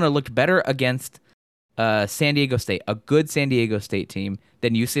Arizona looked better against San Diego State, a good San Diego State team,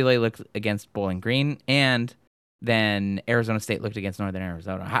 than UCLA looked against Bowling Green, and then Arizona State looked against Northern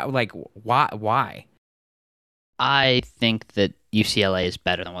Arizona. Why? I think that UCLA is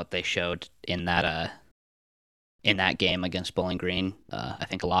better than what they showed in that game against Bowling Green. I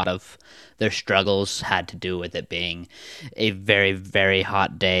think a lot of their struggles had to do with it being a very, very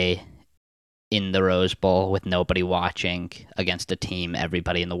hot day in the Rose Bowl with nobody watching against a team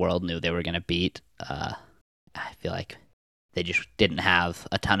everybody in the world knew they were going to beat. I feel like they just didn't have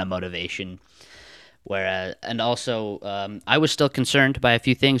a ton of motivation. And also, I was still concerned by a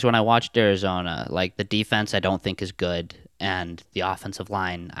few things when I watched Arizona. Like the defense, I don't think is good, and the offensive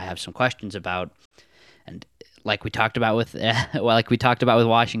line, I have some questions about. And like we talked about with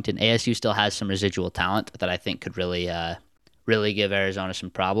Washington, ASU still has some residual talent that I think could really give Arizona some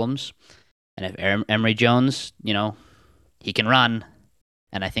problems. And if Emory Jones, he can run,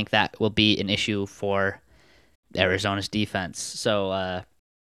 and I think that will be an issue for Arizona's defense. So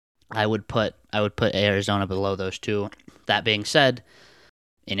I would put Arizona below those two. That being said,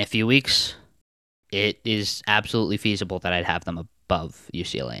 in a few weeks, it is absolutely feasible that I'd have them above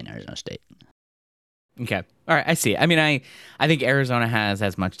UCLA and Arizona State. Okay. All right, I see. I mean, I think Arizona has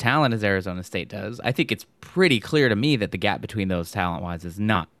as much talent as Arizona State does. I think it's pretty clear to me that the gap between those talent-wise is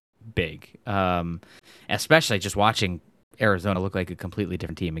not big, especially just watching Arizona look like a completely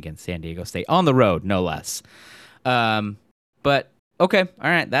different team against San Diego State on the road, no less. But okay, all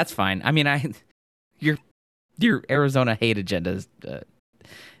right, that's fine. I mean, your Arizona hate agenda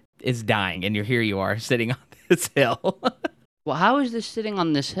is dying, and here you are sitting on this hill. Well, how is this sitting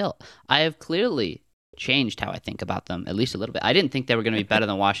on this hill? I have clearly changed how I think about them, at least a little bit. I didn't think they were going to be better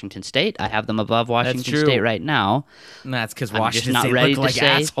than Washington State. I have them above Washington State right now. And that's because Washington State looked like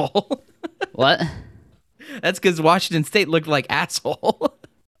asshole. What? That's because Washington State looked like asshole.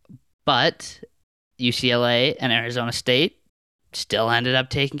 But UCLA and Arizona State still ended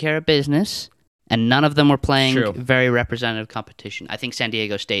up taking care of business, and none of them were playing very representative competition. I think San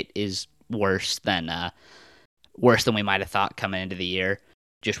Diego State is worse than we might have thought coming into the year,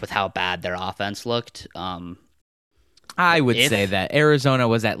 just with how bad their offense looked. I would say that Arizona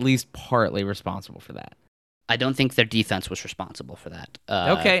was at least partly responsible for that. I don't think their defense was responsible for that.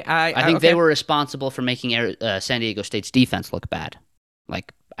 Okay, I think they were responsible for making San Diego State's defense look bad.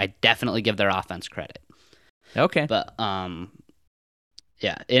 Like, I definitely give their offense credit. Okay. But,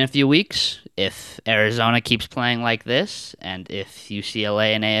 yeah, in a few weeks, if Arizona keeps playing like this, and if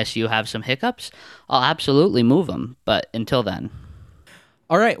UCLA and ASU have some hiccups, I'll absolutely move them. But until then.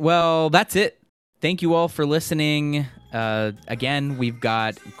 All right, well, that's it Thank you all for listening. Again, we've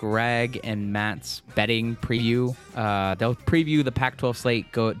got Greg and Matt's betting preview. They'll preview the Pac-12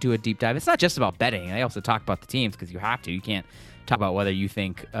 slate, go do a deep dive. It's not just about betting. They also talk about the teams because you have to. You can't talk about whether you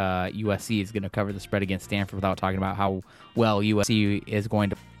think USC is going to cover the spread against Stanford without talking about how well USC is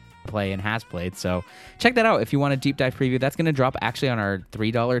going to play and has played. So check that out if you want a deep dive preview. That's going to drop actually on our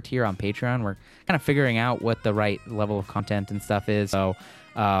 $3 tier on Patreon. We're kind of figuring out what the right level of content and stuff is. So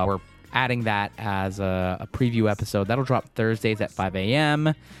we're adding that as a preview episode. That'll drop Thursdays at 5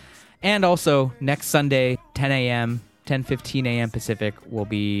 a.m. And also next Sunday, 10 a.m., 10:15 a.m. Pacific, we'll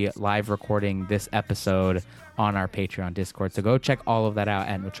be live recording this episode on our Patreon Discord. So go check all of that out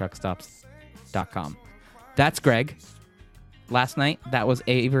at NoTruckStops.com. That's Greg. Last night, that was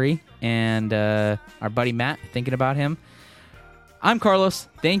Avery and our buddy Matt, thinking about him. I'm Carlos.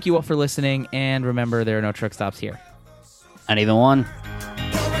 Thank you all for listening. And remember, there are no truck stops here. Not even one.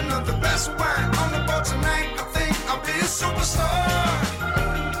 Pouring up the best wine on the boat tonight. I think I'll be a superstar.